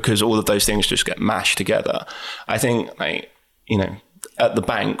 right? Because all of those things just get mashed together. I think, at the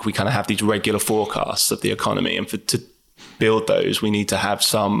bank, we kind of have these regular forecasts of the economy, and to build those, we need to have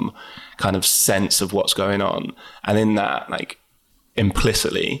some kind of sense of what's going on. And in that,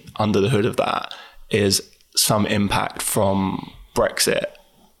 implicitly under the hood of that is some impact from Brexit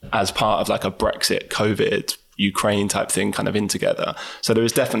as part of a Brexit, COVID, Ukraine type thing kind of in together. So there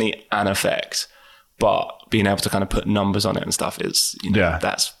is definitely an effect, but being able to kind of put numbers on it and stuff is,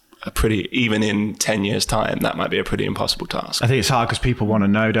 that's a pretty, even in 10 years time, that might be a pretty impossible task. I think it's hard because people want to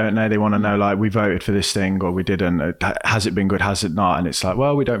know, don't they? They want to know, we voted for this thing or we didn't. Has it been good? Has it not? And it's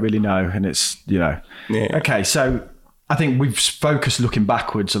well, we don't really know. And it's, Okay. So I think we've focused looking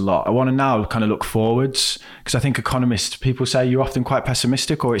backwards a lot. I want to now kind of look forwards, because I think economists, people say you're often quite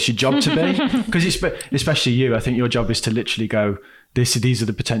pessimistic, or it's your job to be. Because especially you, I think your job is to literally go, these are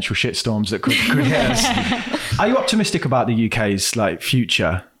the potential shitstorms that could hit us. Are you optimistic about the UK's like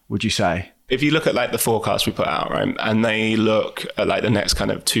future, would you say? If you look at like the forecast we put out, right, and they look at like the next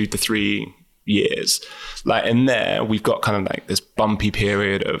kind of 2 to 3 years, like in there, we've got kind of like this bumpy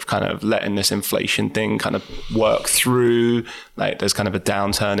period of kind of letting this inflation thing kind of work through. Like there's kind of a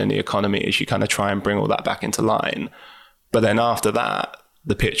downturn in the economy as you kind of try and bring all that back into line. But then after that,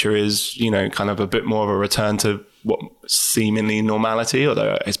 the picture is, you know, kind of a bit more of a return to what seemingly normality,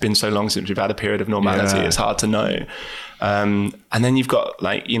 although it's been so long since we've had a period of normality, it's hard to know. And then you've got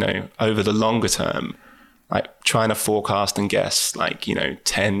like, you know, over the longer term, like trying to forecast and guess like, you know,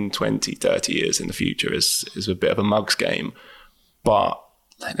 10, 20, 30 years in the future is a bit of a mug's game. But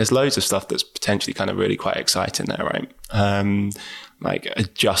like, there's loads of stuff that's potentially kind of really quite exciting there, right? Like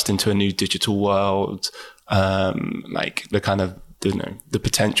adjusting to a new digital world, like the kind of, you know, the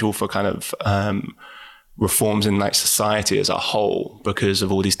potential for kind of reforms in like society as a whole because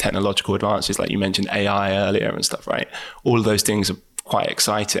of all these technological advances, like you mentioned AI earlier and stuff, right? All of those things are quite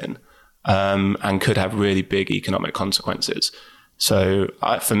exciting and could have really big economic consequences. So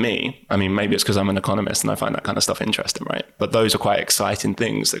for me, I mean, maybe it's because I'm an economist and I find that kind of stuff interesting, right? But those are quite exciting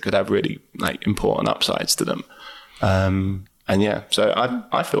things that could have really like important upsides to them. And yeah, so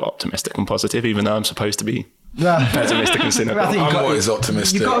I feel optimistic and positive, even though I'm supposed to be pessimistic and cynical. I'm always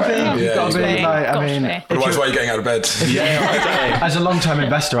optimistic. You've got to be. You've got to be. Like, I mean, otherwise, why are you getting out of bed? As a long-term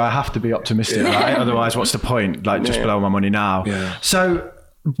investor, I have to be optimistic, right? Otherwise, what's the point? Like, just blow my money now. Yeah. So,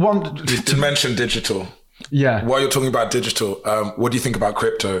 to mention digital. Yeah. While you're talking about digital, what do you think about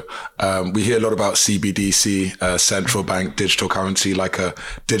crypto? We hear a lot about CBDC, central bank digital currency, like a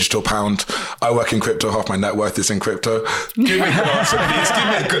digital pound. I work in crypto. Half my net worth is in crypto. Give me a good answer, please. Give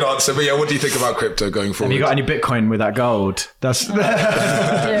me a good answer. But yeah, what do you think about crypto going forward? Have you got any Bitcoin with that gold? That's no.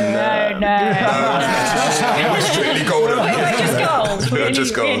 We're strictly gold. Just gold. Really,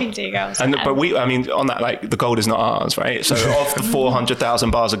 just gold. Really do gold. But I mean, on that, like the gold is not ours, right? So of the 400,000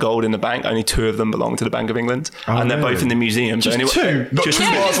 bars of gold in the bank, only 2 of them belong to the Bank of England, and they're both in the museum. Just so two? Not just 2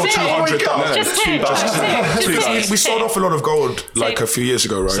 bars or 200,000? Just 2 bars. We sold off a lot of gold like a few years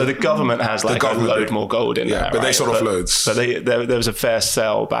ago, right? So the government has like a load more gold in there, but right? they sold off loads. But there was a fair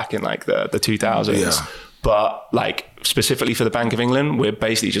sell back in like the 2000s. Yeah. But like specifically for the Bank of England, we're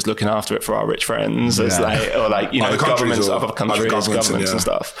basically just looking after it for our rich friends, as like, or like, you know, governments, other countries, governments and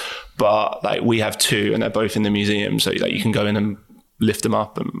stuff. But like we have 2, and they're both in the museum, so like you can go in and lift them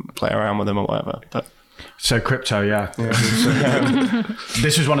up and play around with them or whatever. But so crypto,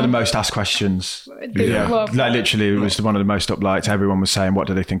 this was one of the most asked questions. Like literally, it was one of the most upliked. Everyone was saying, "What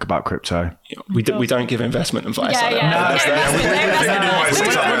do they think about crypto?" We don't give investment advice.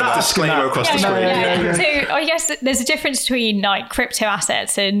 Disclaimer across the screen. So I guess there's a difference between like crypto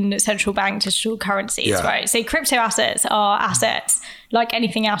assets and central bank digital currencies, right? So crypto assets are assets like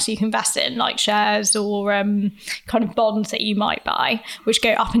anything else you can invest in, like shares or kind of bonds that you might buy, which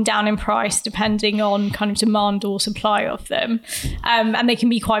go up and down in price depending on kind of demand or supply of them. And they can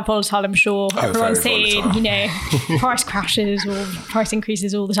be quite volatile, I'm sure. Everyone's seen, you know, price crashes or price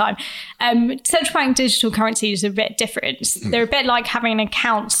increases all the time. Central bank digital currencies are a bit different. They're a bit like having an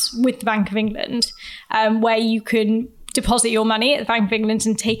account with the Bank of England, where you can deposit your money at the Bank of England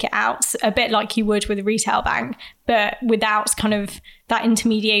and take it out a bit like you would with a retail bank, but without kind of that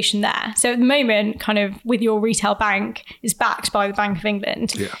intermediation there. So at the moment, kind of with your retail bank is backed by the Bank of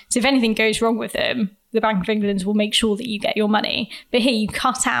England. Yeah. So if anything goes wrong with them, the Bank of England will make sure that you get your money. But here you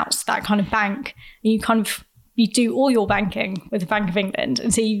cut out that kind of bank and you do all your banking with the Bank of England.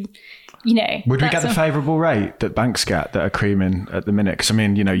 And so you know. Would we get the favourable rate that banks get that are creaming at the minute? Because I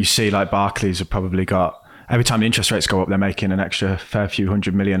mean, you know, you see like Barclays have probably got, every time the interest rates go up, they're making an extra fair few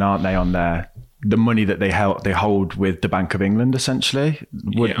 $100 million, aren't they, on the money that they hold with the Bank of England, essentially?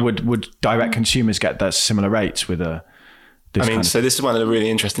 Would direct consumers get that similar rates with this is one of the really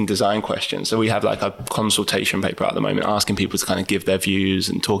interesting design questions. So we have like a consultation paper at the moment asking people to kind of give their views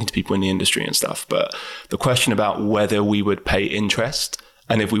and talking to people in the industry and stuff. But the question about whether we would pay interest,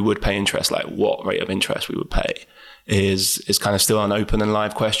 and if we would pay interest, like what rate of interest we would pay, is kind of still an open and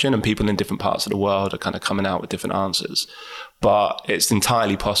live question, and people in different parts of the world are kind of coming out with different answers. But it's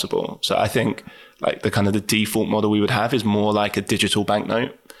entirely possible. So I think like the default model we would have is more like a digital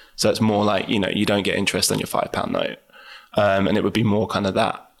banknote. So it's more like, you know, you don't get interest on your £5 note. And it would be more kind of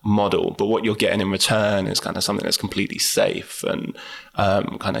that model. But what you're getting in return is kind of something that's completely safe, and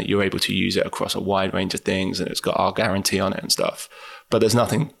kind of you're able to use it across a wide range of things, and it's got our guarantee on it and stuff. But there's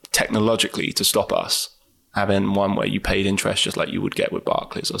nothing technologically to stop us having one where you paid interest just like you would get with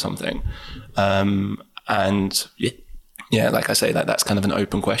Barclays or something. And yeah, like I say, that's kind of an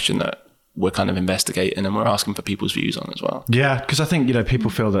open question that we're kind of investigating and we're asking for people's views on as well. Yeah, because I think, you know, people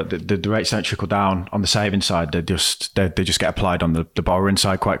feel that the rates don't trickle down on the saving side. They just get applied on the borrowing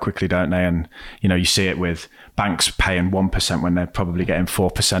side quite quickly, don't they? And, you know, you see it with banks paying 1% when they're probably getting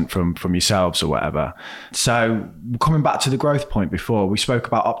 4% from yourselves or whatever. So coming back to the growth point before, we spoke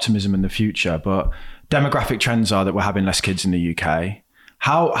about optimism in the future, but demographic trends are that we're having less kids in the UK.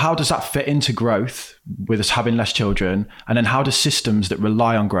 How does that fit into growth with us having less children? And then how do systems that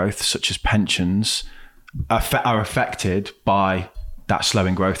rely on growth, such as pensions, are affected by that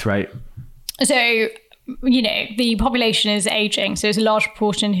slowing growth rate? So, you know, the population is aging. So there's a large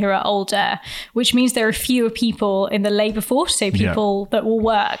proportion who are older, which means there are fewer people in the labour force. So people that will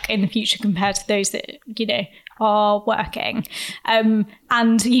work in the future compared to those that, you know, are working.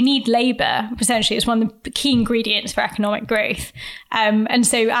 And you need labour, essentially. It's one of the key ingredients for economic growth. And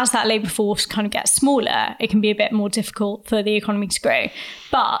so as that labour force kind of gets smaller, it can be a bit more difficult for the economy to grow.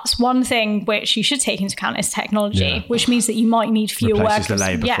 But one thing which you should take into account is technology, which means that you might need fewer workers. The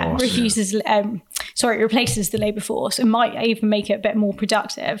labour force. Replaces the labour force and might even make it a bit more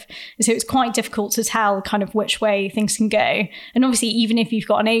productive. And so it's quite difficult to tell kind of which way things can go. And obviously, even if you've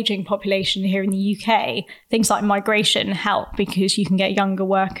got an ageing population here in the UK, things like migration help because you can get younger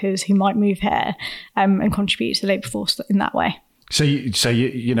workers who might move here and contribute to the labour force in that way. So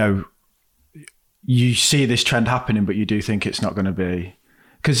you know, you see this trend happening, but you do think it's not going to be,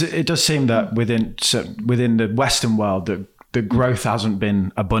 because it does seem that within the Western world that the growth hasn't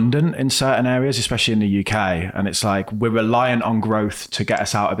been abundant in certain areas, especially in the UK. And it's like we're reliant on growth to get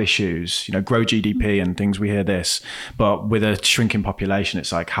us out of issues, you know, grow GDP and things. We hear this, but with a shrinking population,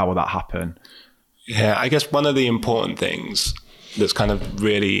 it's like, how will that happen? Yeah, I guess one of the important things that's kind of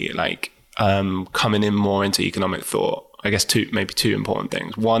really like coming in more into economic thought, I guess maybe two important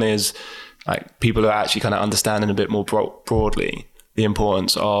things. One is like people are actually kind of understanding a bit more broadly the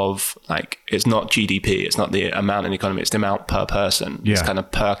importance of like, it's not GDP, it's not the amount in the economy, it's the amount per person. It's kind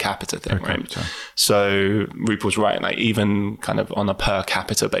of per capita thing, right? So Rupal's right, like even kind of on a per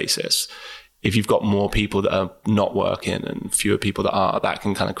capita basis, if you've got more people that are not working and fewer people that are, that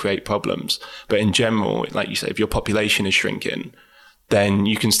can kind of create problems. But in general, like you say, if your population is shrinking, then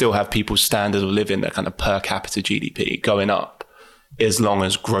you can still have people's standard of living, their kind of per capita GDP going up, as long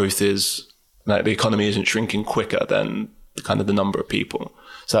as growth is, like the economy isn't shrinking quicker than kind of the number of people.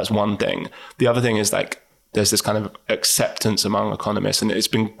 So that's one thing. The other thing is like, there's this kind of acceptance among economists, and it's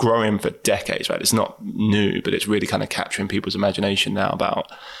been growing for decades, right? It's not new, but it's really kind of capturing people's imagination now about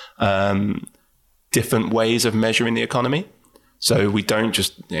different ways of measuring the economy. So we don't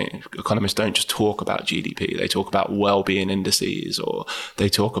just, economists don't just talk about GDP. They talk about well-being indices, or they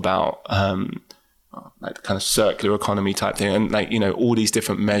talk about like the kind of circular economy type thing, and like, you know, all these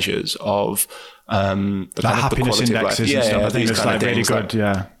different measures of the kind of happiness the indexes and stuff. I think it's like really good.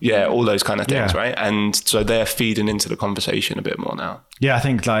 Yeah, all those kind of things, right? And so they're feeding into the conversation a bit more now. Yeah, I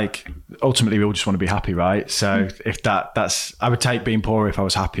think like ultimately we all just want to be happy, right? So if that's, I would take being poor if I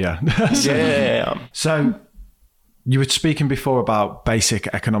was happier. So you were speaking before about basic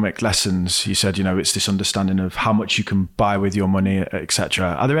economic lessons. You said, you know, it's this understanding of how much you can buy with your money,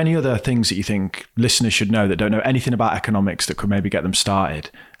 etc. Are there any other things that you think listeners should know that don't know anything about economics that could maybe get them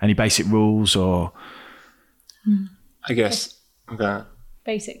started? Any basic rules or? I guess. Okay.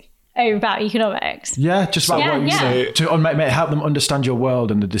 Basic. Oh, about economics? Yeah, just about what you know, to help them understand your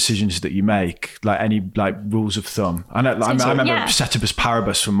world and the decisions that you make, like any like rules of thumb. I remember Ceteris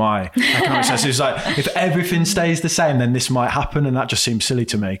Paribus from my economics lesson. It's like, if everything stays the same, then this might happen, and that just seems silly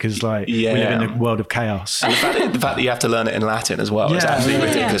to me because like we live in a world of chaos. And the fact that you have to learn it in Latin as well is absolutely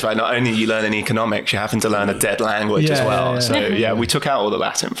ridiculous, right? Not only are you learning economics, you're having to learn a dead language as well. So we took out all the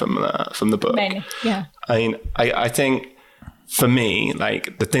Latin from the book. Mainly, yeah. I mean, I think, for me,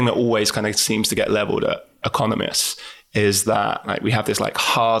 like the thing that always kind of seems to get leveled at economists is that like we have this like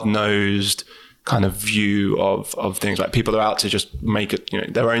hard-nosed kind of view of things. Like people are out to just make it, you know,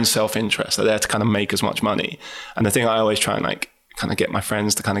 their own self-interest. They're there to kind of make as much money. And the thing I always try and like kind of get my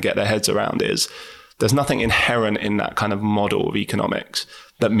friends to kind of get their heads around is there's nothing inherent in that kind of model of economics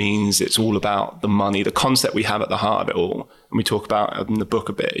that means it's all about the money. The concept we have at the heart of it all, and we talk about in the book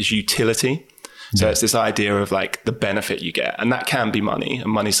a bit, is utility. So it's this idea of like the benefit you get, and that can be money, and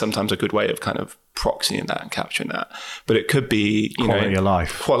money's sometimes a good way of kind of proxying that and capturing that. But it could be,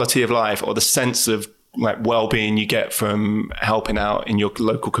 quality of life, or the sense of like well-being you get from helping out in your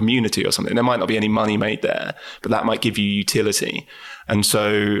local community or something. There might not be any money made there, but that might give you utility. And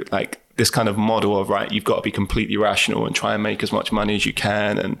so like this kind of model of, right, you've got to be completely rational and try and make as much money as you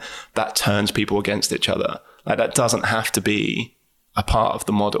can. And that turns people against each other. Like, that doesn't have to be a part of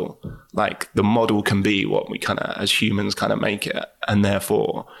the model. Like, the model can be what we kind of, as humans, kind of make it. And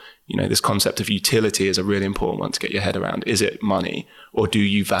therefore, you know, this concept of utility is a really important one to get your head around. Is it money, or do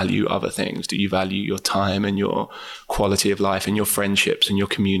you value other things? Do you value your time and your quality of life and your friendships and your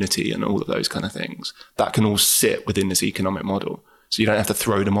community and all of those kind of things? That can all sit within this economic model. So you don't have to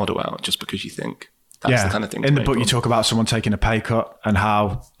throw the model out just because you think that's the kind of thing. In the book, you talk about someone taking a pay cut and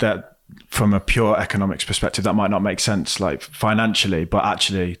how that, from a pure economics perspective, that might not make sense, like financially, but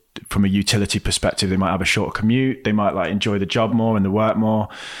actually from a utility perspective, they might have a shorter commute. They might like enjoy the job more and the work more.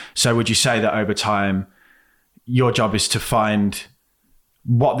 So would you say that over time, your job is to find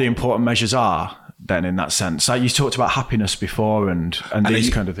what the important measures are then, in that sense? Like, you talked about happiness before and these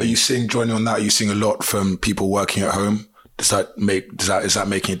kind of things. Are you seeing, joining on that, are you seeing a lot from people working at home? Is that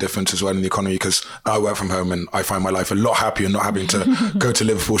making a difference as well in the economy? Because I work from home and I find my life a lot happier not having to go to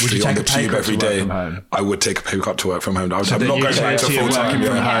Liverpool Street on the tube every day. I would take a pay cut to work from home. I'm not going back to full time.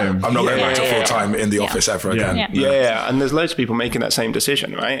 I'm not going back to full time in the office ever again. Yeah. And there's loads of people making that same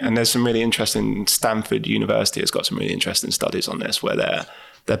decision, right? And there's some really interesting, Stanford University has got some really interesting studies on this, where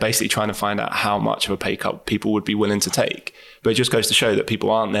they're basically trying to find out how much of a pay cut people would be willing to take. But it just goes to show that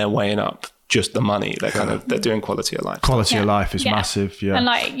people aren't there weighing up just the money. They're doing quality of life. Quality of life is massive. Yeah. And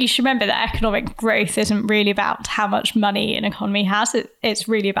like, you should remember that economic growth isn't really about how much money an economy has. It's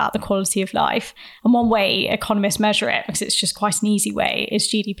really about the quality of life. And one way economists measure it, because it's just quite an easy way, is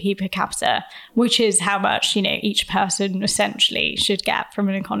GDP per capita, which is how much, you know, each person essentially should get from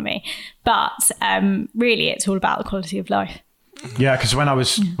an economy. But really, it's all about the quality of life. Yeah, because when I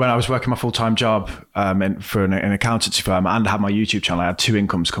was working my full-time job for an accountancy firm and had my YouTube channel, I had two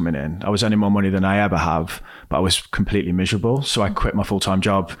incomes coming in. I was earning more money than I ever have, but I was completely miserable. So I quit my full-time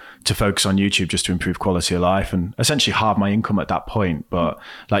job to focus on YouTube just to improve quality of life and essentially halve my income at that point. But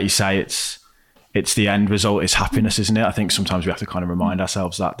like you say, it's the end result is happiness, isn't it? I think sometimes we have to kind of remind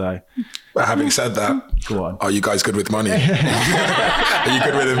ourselves that, though. But having said that, go on. Are you guys good with money? Are you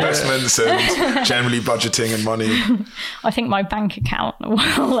good with investments and generally budgeting and money? I think my bank account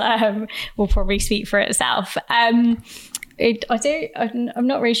will probably speak for itself. I'm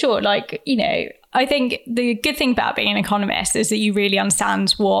not really sure. Like, you know, I think the good thing about being an economist is that you really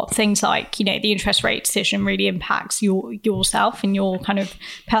understand what things like, you know, the interest rate decision really impacts yourself and your kind of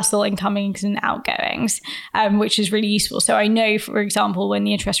personal incomings and outgoings, which is really useful. So I know, for example, when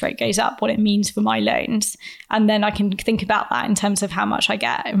the interest rate goes up, what it means for my loans. And then I can think about that in terms of how much I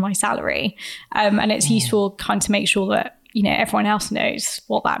get in my salary. And it's useful kind of to make sure that, you know, everyone else knows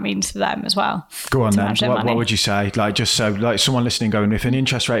what that means for them as well. Go on then. What would you say? Like, just so like someone listening going, if an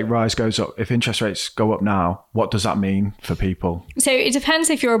interest rate goes up, if interest rates go up now, what does that mean for people? So it depends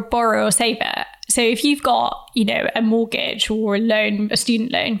if you're a borrower or saver. So if you've got, you know, a mortgage or a loan, a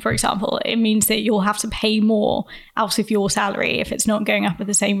student loan, for example, it means that you'll have to pay more out of your salary if it's not going up at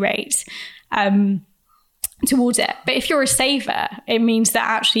the same rate. Towards it. But if you're a saver, it means that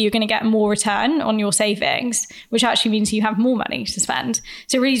actually you're going to get more return on your savings, which actually means you have more money to spend.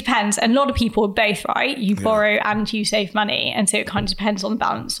 So it really depends. And a lot of people are both, right? You borrow and you save money. And so it kind of depends on the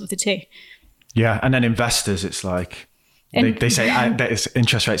balance of the two. Yeah. And then investors, it's like, they say that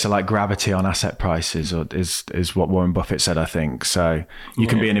interest rates are like gravity on asset prices, or is what Warren Buffett said, I think. So you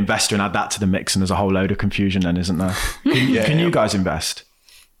can be an investor and add that to the mix, and there's a whole load of confusion then, isn't there? Can you guys invest?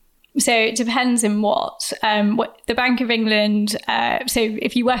 So it depends in what the Bank of England. So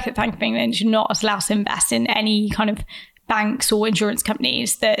if you work at the Bank of England, you're not allowed to invest in any kind of banks or insurance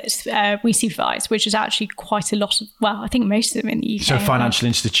companies that we supervise, which is actually quite a lot of, well, I think most of them in the UK. So financial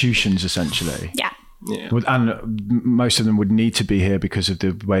institutions, essentially. Yeah. Yeah. And most of them would need to be here because of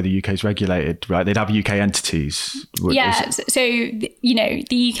the way the UK is regulated, right? They'd have UK entities. Yeah. So, you know,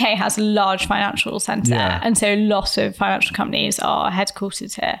 the UK has a large financial centre. Yeah. And so a lot of financial companies are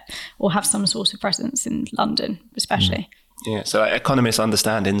headquartered here or have some sort of presence in London, especially. Yeah. So economists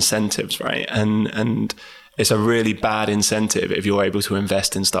understand incentives, right? And it's a really bad incentive if you're able to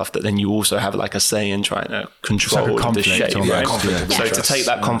invest in stuff that then you also have like a say in trying to control the shape, right? So to take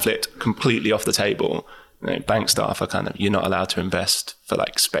that conflict completely off the table, you know, bank staff are kind of, you're not allowed to invest for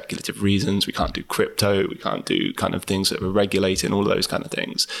like speculative reasons. We can't do crypto. We can't do kind of things that are regulated, all of those kind of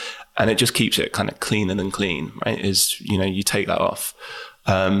things. And it just keeps it kind of cleaner than clean, right? Is, you know, you take that off.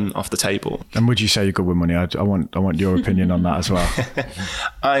 off the table. And would you say you're good with money? I want your opinion on that as well.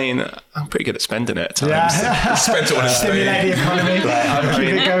 I mean, I'm pretty good at spending it at times. Yeah. Spent it on his Stimulate the economy.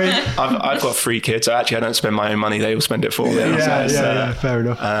 Keep it going. I've got 3 kids, so actually I don't spend my own money. They all spend it for me. Yeah, fair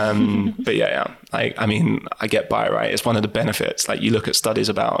enough. But I mean, I get by, right? It's one of the benefits. Like, you look at studies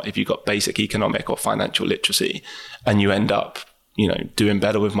about if you've got basic economic or financial literacy and you end up, doing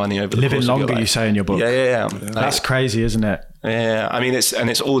better with money over the living course longer, of your life. you say in your book. Yeah. That's crazy, isn't it? Yeah, I mean,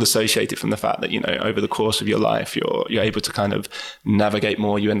 it's all associated from the fact that, over the course of your life, you're able to kind of navigate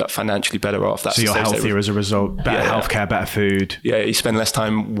more. You end up financially better off. So you're healthier as a result, better healthcare, better food. Yeah, you spend less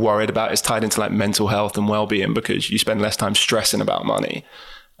time worried about, it's tied into like mental health and well-being because you spend less time stressing about money.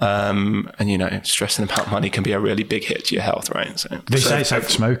 And stressing about money can be a really big hit to your health, right? So they say it's like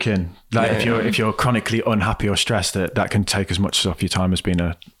smoking. Like if you're chronically unhappy or stressed, that can take as much off your time as being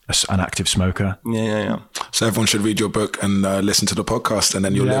an active smoker. Yeah. So everyone should read your book and listen to the podcast, and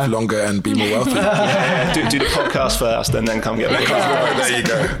then you'll live longer and be more wealthy. Do the podcast first, and then come get me. There you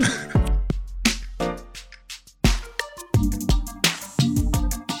go.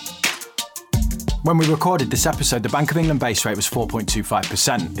 When we recorded this episode, the Bank of England base rate was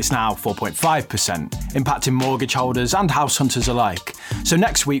 4.25%. It's now 4.5%, impacting mortgage holders and house hunters alike. So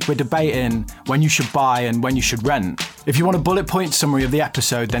next week, we're debating when you should buy and when you should rent. If you want a bullet point summary of the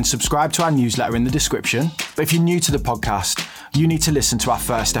episode, then subscribe to our newsletter in the description. But if you're new to the podcast, you need to listen to our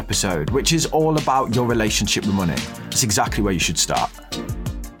first episode, which is all about your relationship with money. That's exactly where you should start.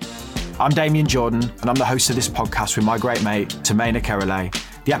 I'm Damien Jordan, and I'm the host of this podcast with my great mate, Tamena Kerele.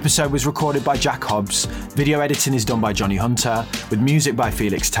 The episode was recorded by Jack Hobbs, video editing is done by Johnny Hunter, with music by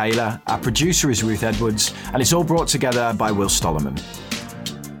Felix Taylor, our producer is Ruth Edwards, and it's all brought together by Will Stollerman.